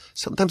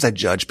 sometimes I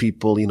judge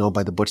people, you know,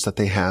 by the books that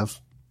they have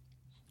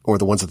or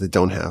the ones that they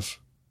don't have.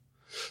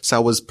 So I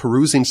was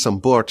perusing some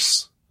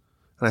books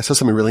and I saw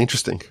something really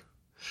interesting.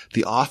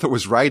 The author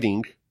was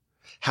writing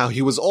how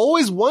he was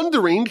always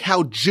wondering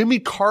how Jimmy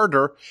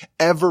Carter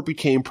ever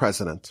became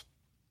president.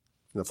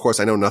 And of course,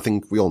 I know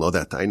nothing. We all know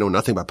that. I know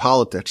nothing about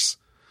politics.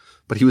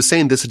 But he was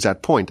saying this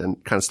exact point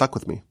and kind of stuck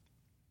with me.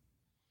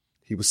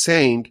 He was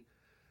saying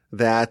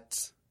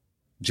that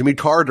Jimmy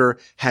Carter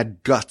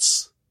had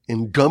guts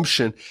and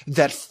gumption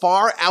that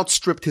far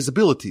outstripped his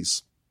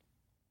abilities.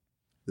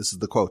 This is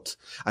the quote.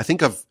 I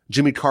think of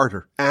Jimmy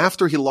Carter.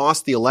 After he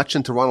lost the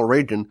election to Ronald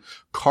Reagan,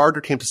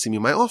 Carter came to see me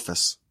in my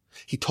office.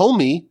 He told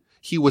me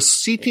he was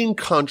seeking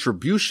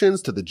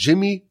contributions to the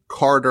Jimmy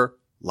Carter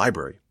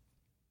Library.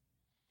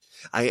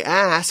 I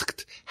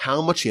asked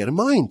how much he had in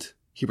mind.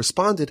 He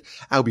responded,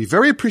 I would be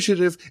very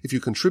appreciative if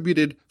you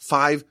contributed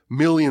 $5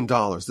 million.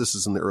 This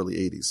is in the early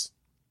 80s.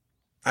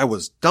 I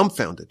was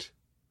dumbfounded.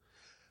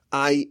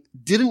 I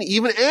didn't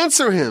even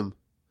answer him,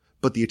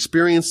 but the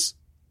experience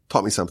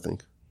taught me something.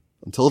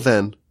 Until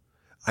then,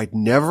 I'd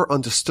never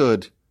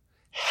understood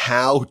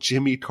how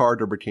Jimmy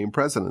Carter became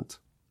president.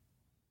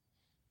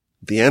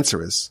 The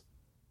answer is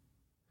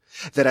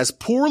that as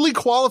poorly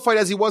qualified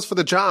as he was for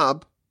the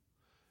job,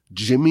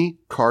 Jimmy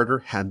Carter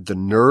had the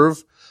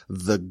nerve,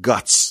 the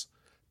guts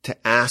to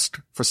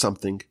ask for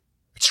something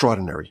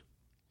extraordinary.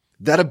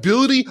 That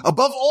ability,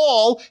 above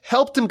all,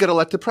 helped him get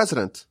elected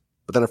president.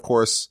 But then, of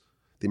course,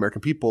 the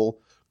American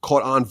people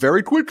caught on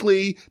very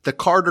quickly that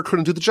Carter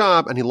couldn't do the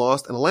job, and he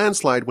lost in a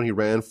landslide when he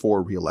ran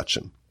for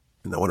re-election.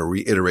 And I want to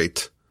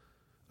reiterate,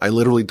 I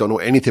literally don't know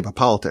anything about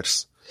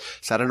politics.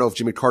 So I don't know if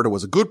Jimmy Carter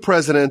was a good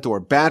president or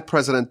a bad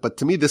president, but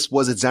to me, this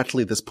was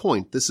exactly this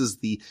point. This is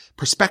the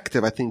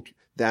perspective, I think,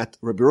 that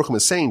Rabbi Yerucham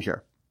is saying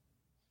here.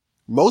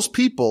 Most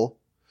people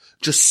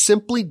just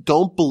simply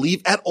don't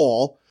believe at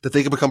all that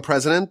they can become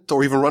president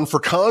or even run for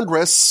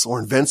Congress or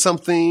invent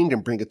something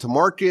and bring it to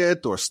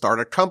market or start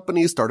a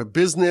company, start a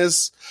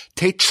business,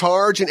 take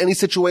charge in any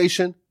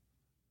situation.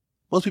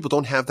 Most people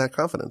don't have that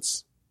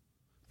confidence.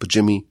 But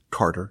Jimmy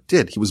Carter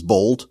did. He was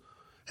bold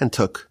and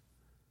took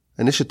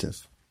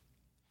initiative.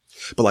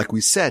 But like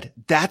we said,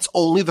 that's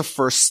only the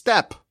first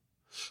step.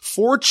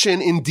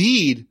 Fortune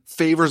indeed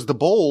favors the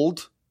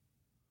bold,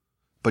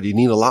 but you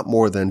need a lot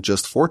more than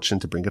just fortune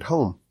to bring it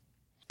home.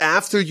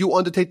 After you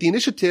undertake the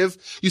initiative,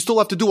 you still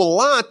have to do a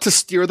lot to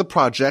steer the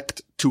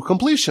project to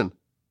completion.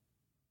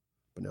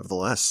 But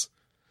nevertheless,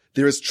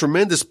 there is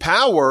tremendous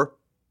power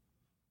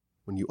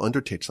when you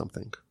undertake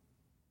something.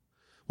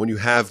 When you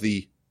have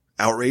the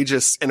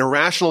outrageous and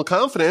irrational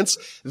confidence,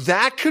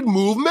 that could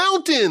move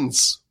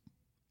mountains.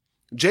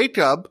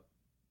 Jacob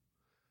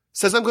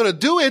says, I'm going to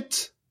do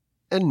it,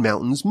 and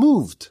mountains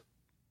moved.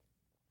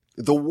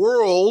 The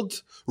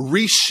world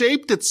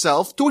reshaped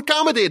itself to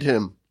accommodate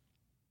him.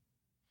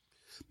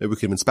 Maybe we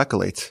could even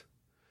speculate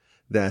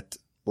that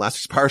last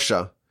week's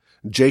Parsha,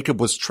 Jacob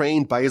was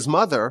trained by his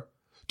mother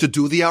to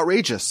do the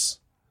outrageous.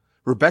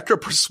 Rebekah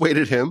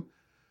persuaded him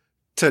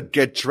to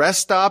get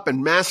dressed up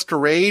and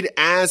masquerade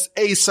as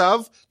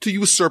Esav to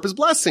usurp his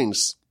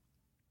blessings.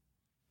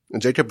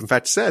 And Jacob, in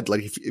fact, said,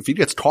 like, if he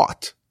gets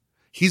caught,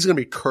 he's going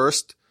to be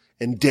cursed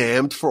and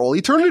damned for all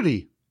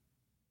eternity.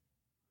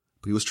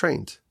 But he was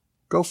trained.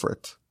 Go for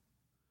it.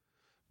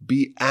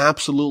 Be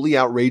absolutely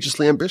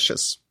outrageously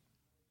ambitious.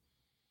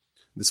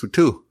 This would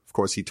too. Of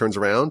course, he turns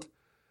around,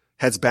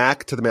 heads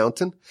back to the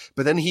mountain,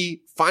 but then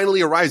he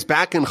finally arrives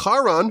back in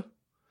Haran,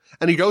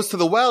 and he goes to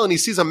the well and he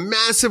sees a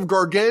massive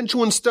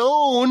gargantuan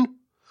stone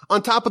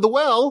on top of the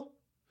well,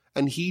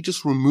 and he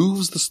just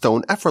removes the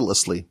stone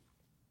effortlessly.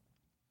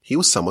 He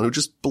was someone who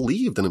just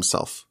believed in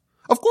himself.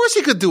 Of course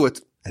he could do it,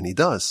 and he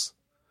does.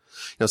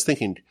 I was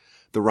thinking,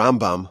 the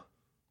Rambam,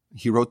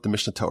 he wrote the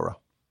Mishnah Torah.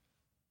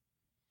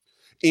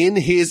 In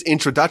his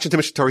introduction to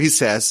Mishnah Torah, he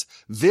says,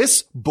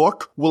 this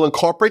book will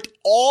incorporate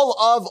all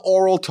of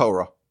oral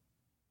Torah.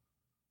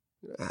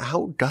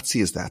 How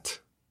gutsy is that?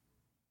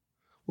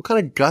 What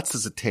kind of guts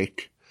does it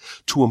take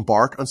to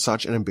embark on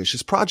such an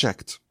ambitious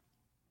project?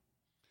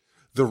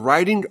 The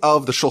writing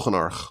of the Shulchan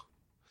Aruch.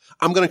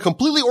 I'm going to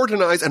completely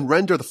organize and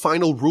render the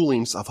final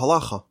rulings of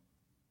halacha.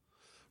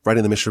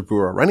 Writing the Mishnah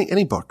Berurah, writing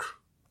any book,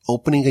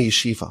 opening a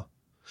yeshiva,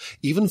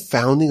 even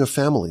founding a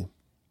family.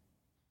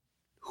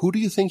 Who do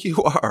you think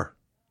you are?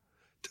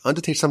 To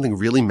undertake something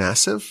really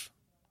massive?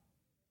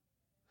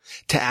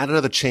 To add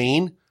another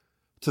chain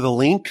to the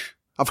link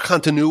of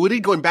continuity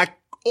going back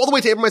all the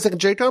way to Abraham, Isaac,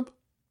 and Jacob?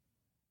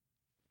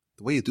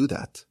 The way you do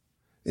that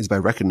is by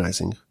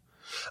recognizing,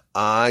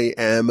 I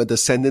am a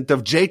descendant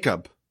of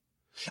Jacob.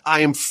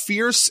 I am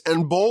fierce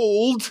and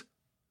bold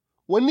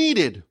when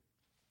needed.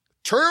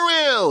 Turn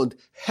around.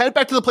 Head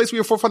back to the place where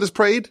your forefathers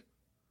prayed.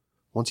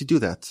 Once you do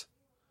that,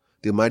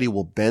 the Almighty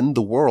will bend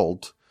the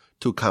world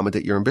to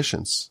accommodate your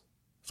ambitions.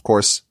 Of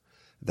course,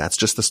 that's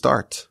just the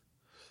start.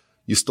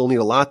 You still need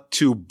a lot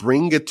to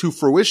bring it to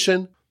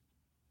fruition,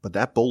 but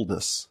that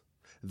boldness,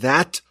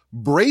 that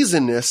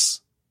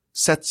brazenness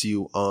sets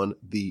you on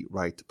the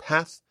right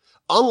path,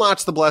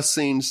 unlocks the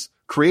blessings,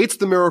 creates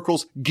the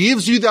miracles,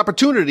 gives you the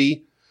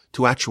opportunity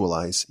to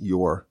actualize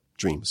your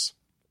dreams.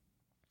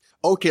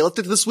 Okay, let's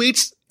get to this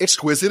week's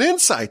exquisite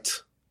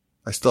insight.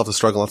 I still have to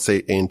struggle, let's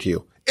say A and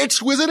Q.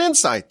 Exquisite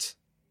insight.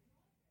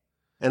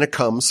 And it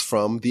comes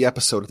from the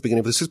episode at the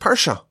beginning of this week's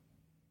Parsha.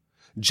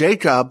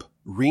 Jacob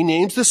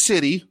renamed the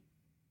city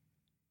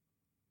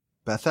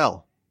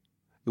Bethel.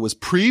 It was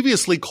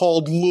previously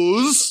called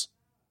Luz,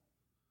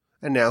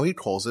 and now he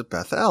calls it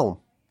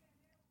Bethel.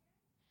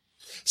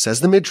 Says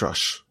the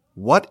Midrash,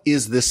 what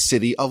is this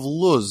city of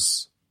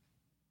Luz?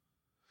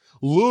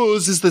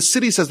 Luz is the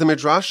city, says the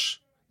Midrash,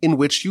 in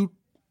which you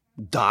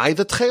dye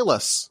the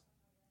tchelas,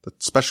 the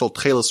special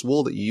tchelas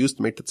wool that you use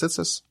to make the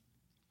tzitzis.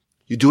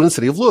 You do it in the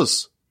city of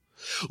Luz.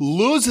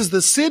 Luz is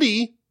the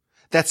city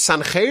that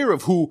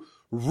Sancheiriv, who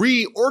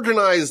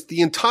reorganized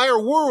the entire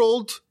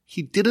world,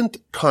 he didn't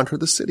conquer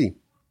the city.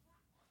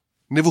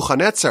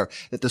 Nebuchadnezzar,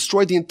 that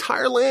destroyed the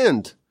entire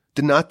land,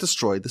 did not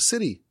destroy the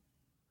city.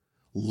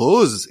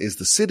 Luz is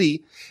the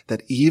city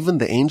that even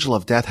the angel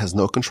of death has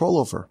no control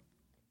over.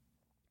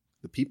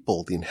 The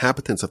people, the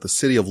inhabitants of the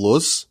city of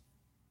Luz,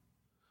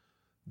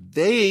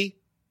 they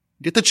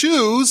get to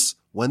choose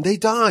when they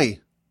die.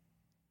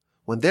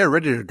 When they're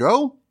ready to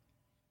go,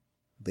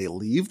 they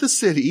leave the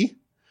city.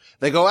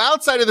 They go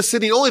outside of the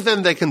city, and only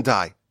then they can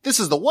die. This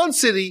is the one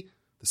city,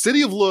 the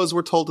city of Luz,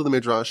 we're told in the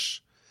Midrash,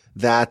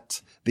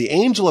 that the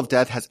angel of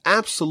death has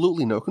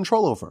absolutely no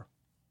control over.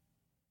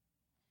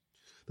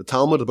 The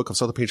Talmud, the book of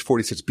Sotah, page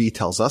 46b,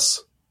 tells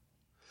us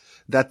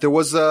that there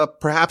was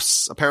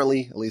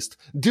apparently, at least,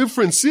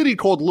 different city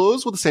called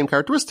Luz with the same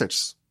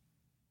characteristics.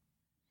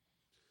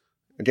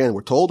 Again,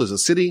 we're told there's a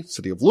city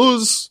of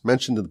Luz,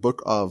 mentioned in the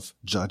book of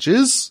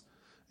Judges.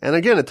 And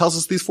again, it tells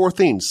us these four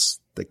things.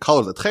 They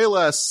colored the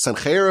Tcheles,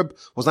 Sennacherib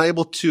was not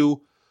able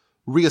to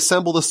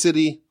reassemble the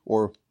city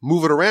or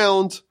move it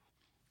around.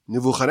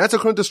 Nebuchadnezzar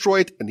couldn't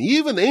destroy it, and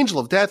even the angel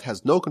of death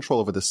has no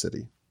control over the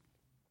city.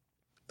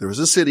 There is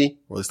a city,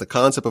 or at least the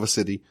concept of a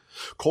city,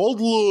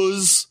 called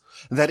Luz,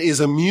 that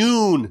is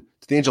immune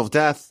to the angel of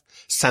death.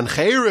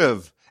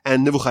 Sennacherib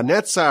and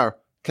Nebuchadnezzar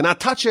cannot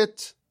touch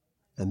it,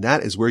 and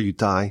that is where you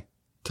die,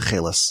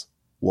 Tcheles,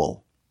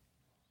 wool.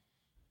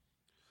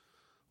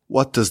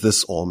 What does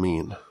this all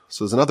mean?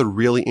 So there's another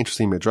really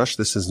interesting midrash.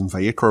 This is in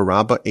Vayikra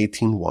Rabbah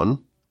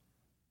 18:1.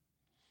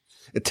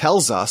 It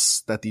tells us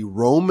that the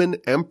Roman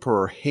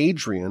Emperor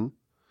Hadrian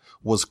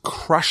was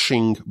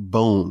crushing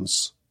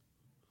bones,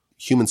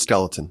 human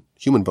skeleton,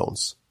 human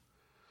bones.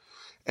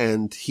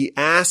 And he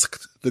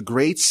asked the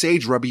great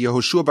sage Rabbi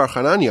Yehoshua Bar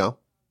Hanania,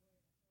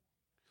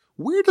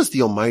 where does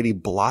the Almighty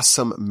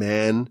blossom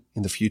man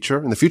in the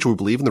future? In the future, we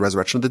believe in the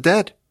resurrection of the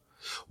dead.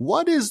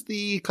 What is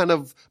the kind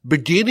of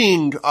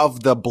beginning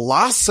of the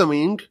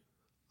blossoming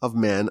of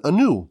man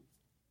anew?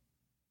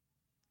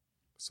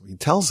 So he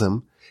tells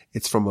him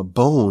it's from a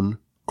bone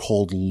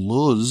called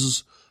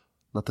Luz,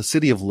 not the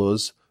city of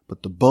Luz,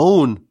 but the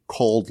bone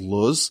called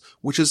Luz,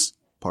 which is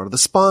part of the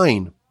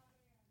spine.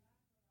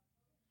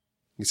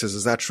 He says,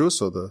 is that true?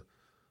 So the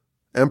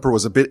emperor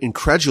was a bit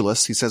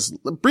incredulous. He says,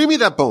 bring me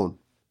that bone.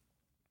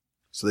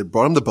 So they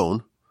brought him the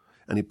bone,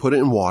 and he put it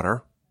in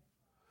water,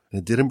 and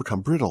it didn't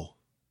become brittle.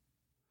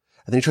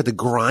 And then he tried to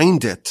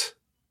grind it,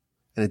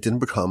 and it didn't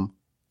become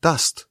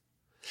dust.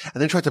 And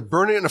then he tried to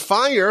burn it in a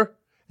fire,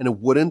 and it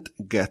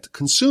wouldn't get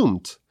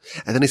consumed.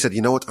 And then he said,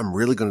 you know what? I'm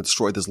really going to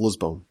destroy this Luz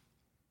bone.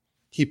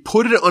 He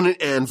put it on an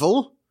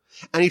anvil,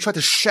 and he tried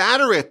to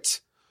shatter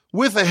it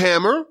with a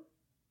hammer,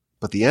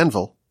 but the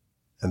anvil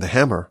and the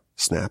hammer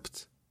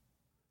snapped,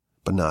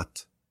 but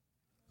not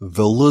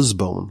the Luz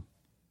bone.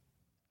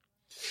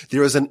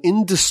 There is an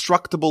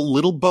indestructible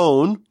little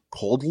bone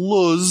called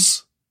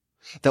Luz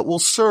that will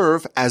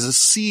serve as a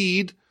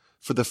seed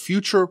for the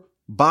future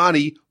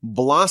body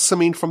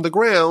blossoming from the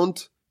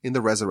ground in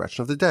the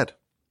resurrection of the dead.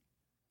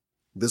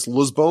 This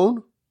Luz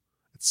bone,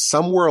 it's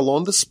somewhere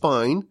along the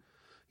spine,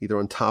 either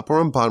on top or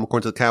on bottom.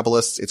 According to the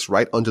Kabbalists, it's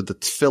right under the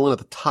tefillin at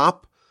the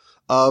top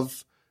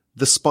of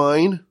the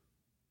spine.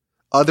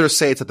 Others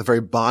say it's at the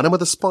very bottom of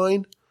the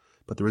spine.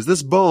 But there is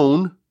this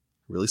bone,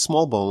 really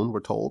small bone, we're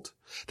told,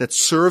 that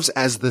serves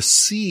as the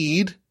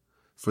seed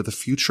for the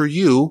future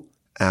you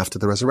after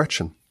the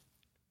resurrection.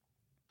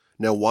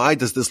 Now, why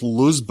does this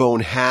Luz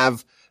bone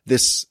have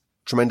this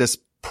tremendous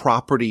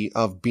property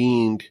of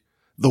being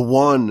the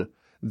one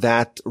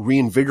that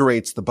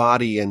reinvigorates the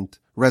body and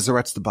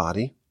resurrects the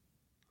body?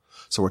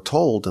 So we're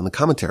told in the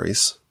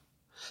commentaries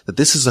that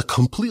this is a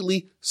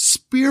completely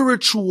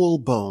spiritual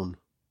bone.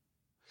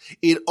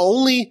 It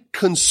only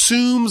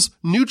consumes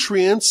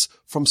nutrients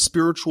from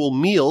spiritual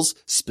meals,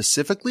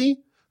 specifically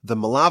the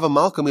Malava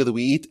Malka meal that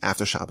we eat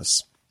after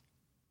Shabbos.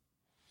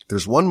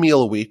 There's one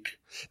meal a week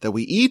that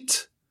we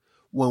eat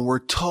when we're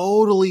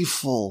totally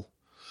full.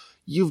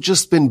 You've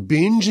just been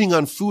binging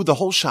on food the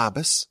whole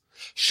Shabbos.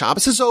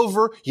 Shabbos is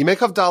over, you make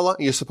Havdalah,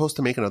 and you're supposed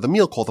to make another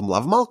meal called the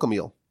Malava Malka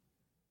meal.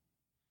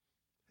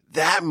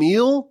 That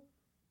meal,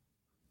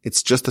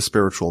 it's just a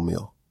spiritual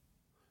meal,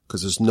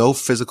 because there's no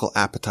physical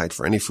appetite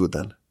for any food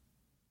then.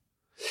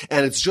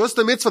 And it's just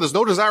a mitzvah, there's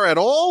no desire at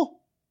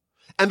all,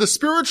 and the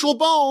spiritual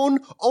bone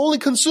only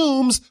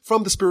consumes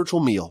from the spiritual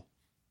meal.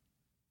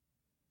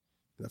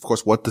 And of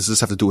course, what does this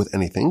have to do with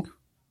anything?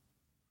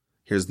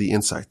 Here's the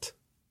insight.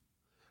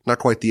 Not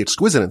quite the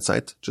exquisite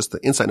insight, just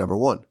the insight number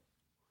one.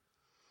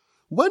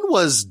 When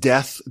was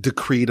death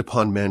decreed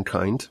upon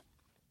mankind?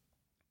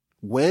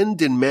 When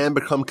did man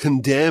become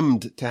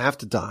condemned to have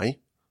to die?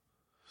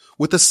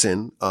 With the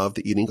sin of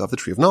the eating of the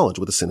tree of knowledge,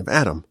 with the sin of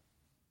Adam.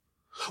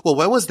 Well,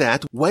 when was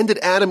that? When did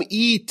Adam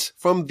eat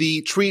from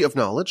the tree of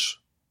knowledge?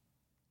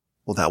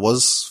 Well, that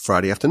was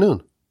Friday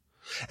afternoon.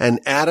 And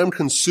Adam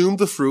consumed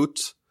the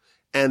fruit,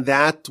 and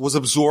that was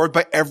absorbed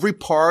by every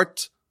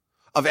part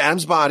of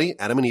Adam's body,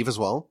 Adam and Eve as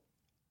well.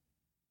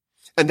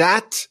 And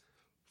that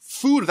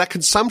food, that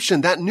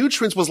consumption, that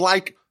nutrients was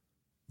like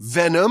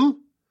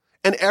venom,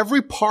 and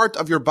every part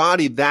of your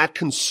body that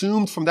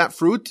consumed from that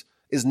fruit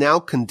is now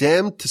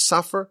condemned to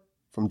suffer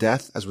from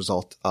death as a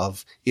result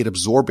of it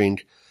absorbing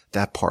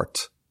that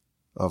part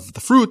of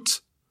the fruit,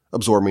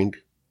 absorbing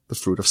the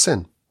fruit of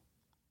sin.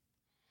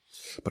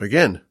 But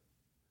again,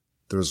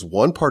 there's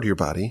one part of your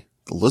body,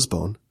 the Luz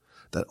bone,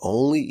 that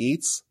only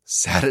eats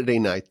Saturday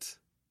night.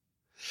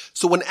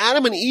 So when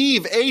Adam and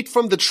Eve ate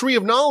from the tree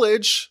of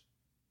knowledge,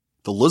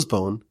 the luz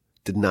bone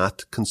did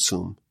not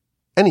consume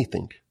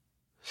anything.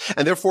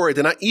 And therefore it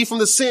did not eat from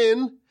the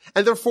sin,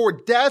 and therefore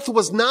death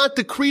was not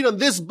decreed on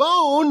this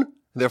bone.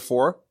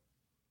 Therefore,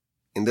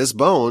 in this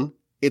bone,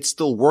 it's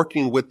still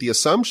working with the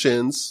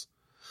assumptions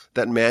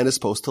that man is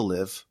supposed to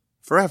live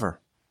forever.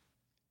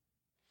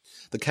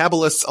 The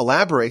Kabbalists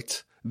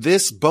elaborate,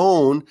 this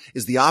bone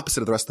is the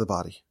opposite of the rest of the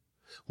body.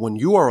 When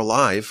you are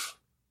alive,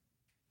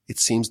 it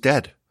seems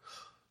dead.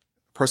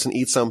 A person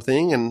eats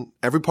something and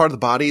every part of the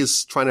body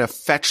is trying to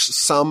fetch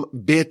some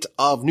bit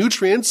of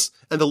nutrients,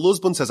 and the luz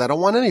bone says, I don't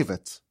want any of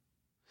it.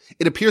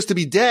 It appears to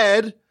be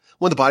dead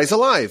when the body's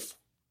alive.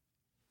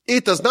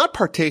 It does not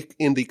partake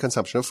in the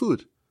consumption of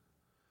food.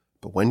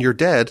 But when you're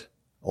dead,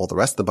 all the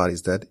rest of the body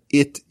is dead,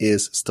 it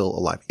is still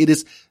alive. It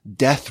is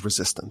death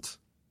resistant.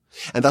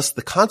 And thus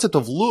the concept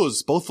of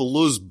luz, both the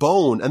luz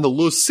bone and the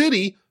luz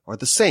city, are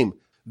the same.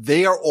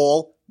 They are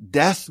all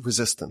death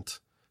resistant.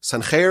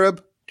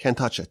 Sancherib can't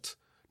touch it.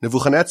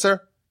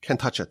 Nebuchadnezzar can't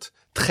touch it.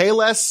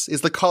 Tcheles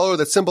is the color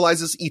that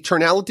symbolizes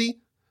eternality.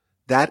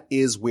 That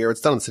is where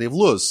it's done in the city of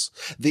Luz.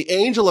 The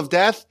angel of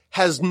death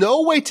has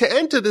no way to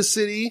enter the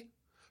city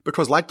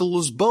because, like the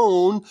Luz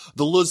bone,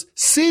 the Luz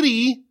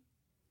city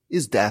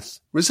is death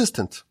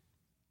resistant.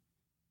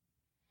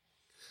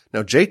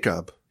 Now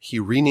Jacob, he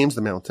renames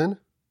the mountain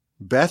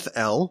Beth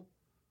El,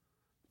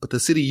 but the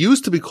city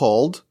used to be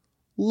called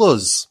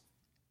Luz.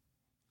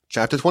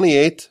 Chapter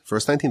 28,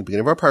 verse 19, the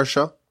beginning of our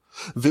Parsha.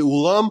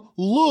 Ve'ulam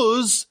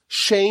Luz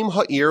Shem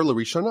Ha'ir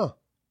L'Rishonah.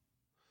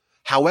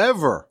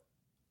 However,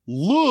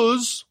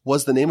 Luz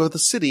was the name of the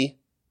city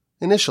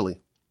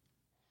initially.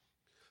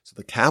 So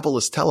the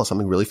Kabbalists tell us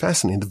something really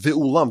fascinating. The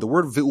Ve'ulam, the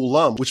word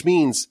Ve'ulam, which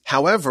means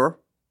however,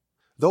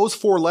 those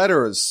four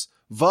letters,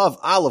 Vav,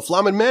 Aleph,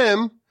 Lam, and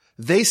Mem,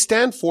 they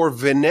stand for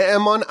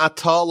V'ne'eman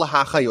Atah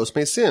L'Hachayos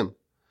Mesim.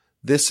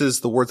 This is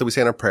the word that we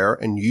say in our prayer,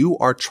 and you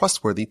are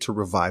trustworthy to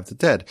revive the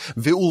dead.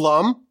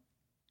 Ve'ulam,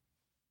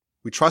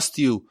 we trust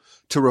you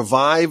to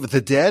revive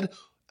the dead.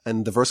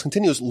 And the verse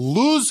continues,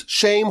 Luz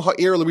Shem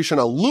Ha'ir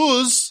L'Rishonah.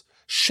 Luz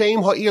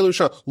Shem Ha'ir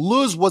L'Rishonah.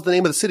 Luz was the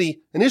name of the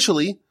city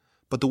initially,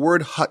 but the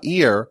word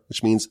Ha'ir,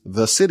 which means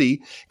the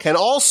city, can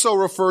also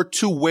refer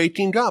to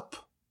waking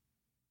up.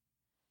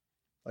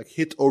 Like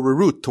hit or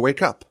rerut, to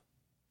wake up.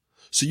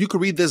 So you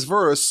could read this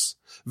verse,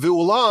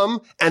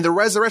 Ve'ulam, and the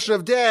resurrection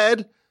of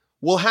dead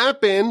will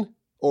happen,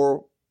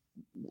 or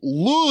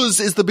Luz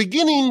is the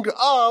beginning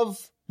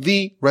of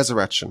the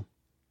resurrection.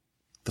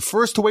 The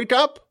first to wake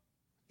up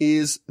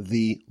is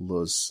the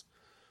Luz.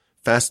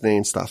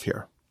 Fascinating stuff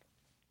here.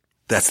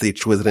 That's the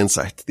exquisite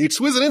insight. The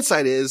exquisite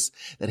insight is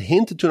that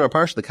hinted to in our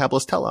Parsha, the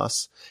Kabbalists tell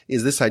us,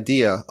 is this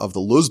idea of the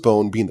Luz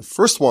bone being the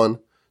first one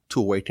to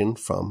awaken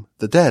from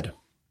the dead.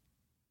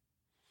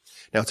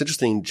 Now it's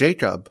interesting,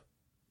 Jacob,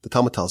 the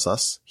Talmud tells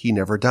us, he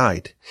never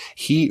died.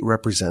 He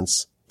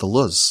represents the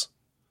Luz.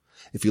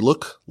 If you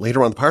look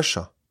later on the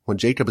Parsha, when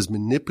Jacob is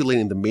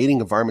manipulating the mating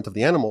environment of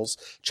the animals,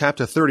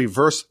 chapter 30,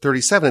 verse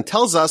 37, it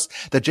tells us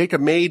that Jacob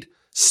made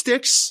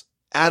sticks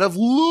out of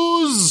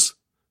luz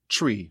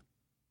tree.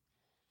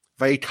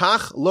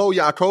 Vayikach lo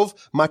Yaakov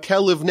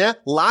makel livneh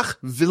lach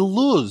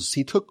viluz.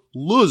 He took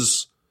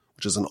luz,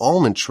 which is an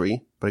almond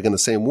tree, but again the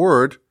same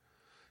word.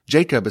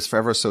 Jacob is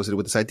forever associated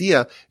with this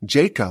idea.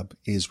 Jacob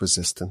is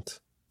resistant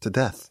to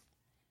death.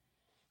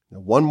 Now,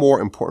 one more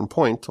important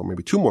point, or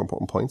maybe two more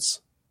important points.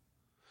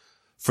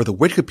 For the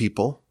wicked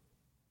people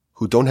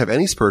who don't have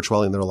any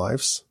spirituality in their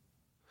lives,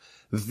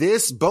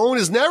 this bone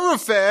is never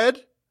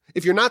fed.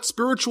 If you're not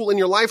spiritual in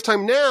your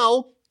lifetime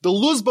now, the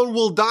luz bone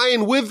will die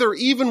and wither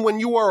even when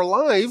you are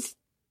alive.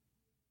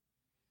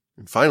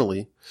 And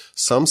finally,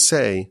 some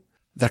say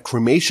that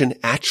cremation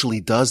actually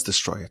does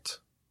destroy it.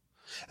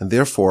 And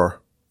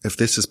therefore, if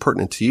this is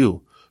pertinent to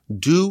you,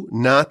 do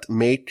not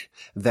make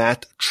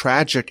that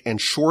tragic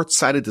and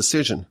short-sighted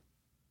decision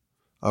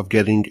of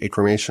getting a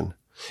cremation.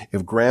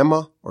 If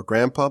grandma or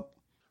grandpa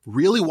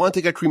really want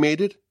to get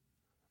cremated,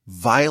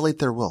 violate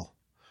their will.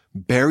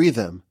 Bury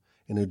them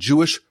in a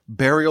Jewish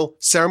burial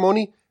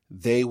ceremony.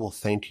 They will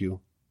thank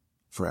you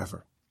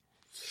forever.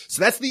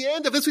 So that's the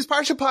end of this week's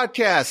Parsha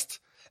podcast.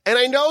 And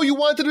I know you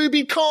wanted me to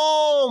be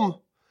calm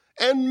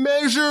and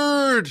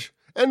measured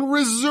and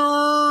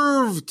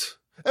reserved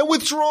and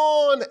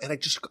withdrawn. And I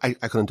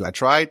couldn't do it. I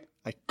tried.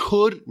 I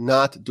could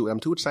not do it.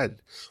 I'm too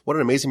excited. What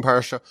an amazing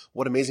Parsha.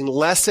 What an amazing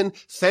lesson.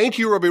 Thank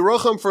you, Rabbi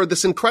Rocham, for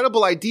this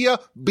incredible idea.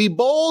 Be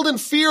bold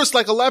and fierce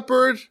like a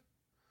leopard.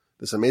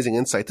 This amazing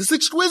insight, this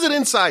exquisite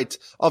insight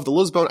of the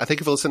Luz bone. I thank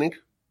you for listening.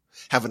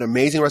 Have an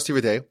amazing rest of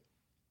your day.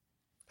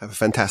 Have a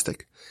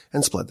fantastic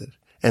and splendid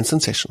and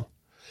sensational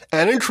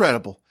and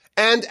incredible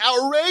and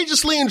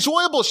outrageously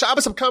enjoyable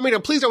Shabbos upcoming.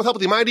 And please, with help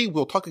of the Almighty,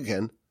 we'll talk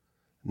again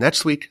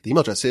next week. The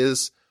email address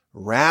is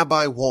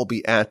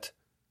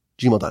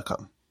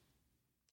rabbiwolbe@gmail.com.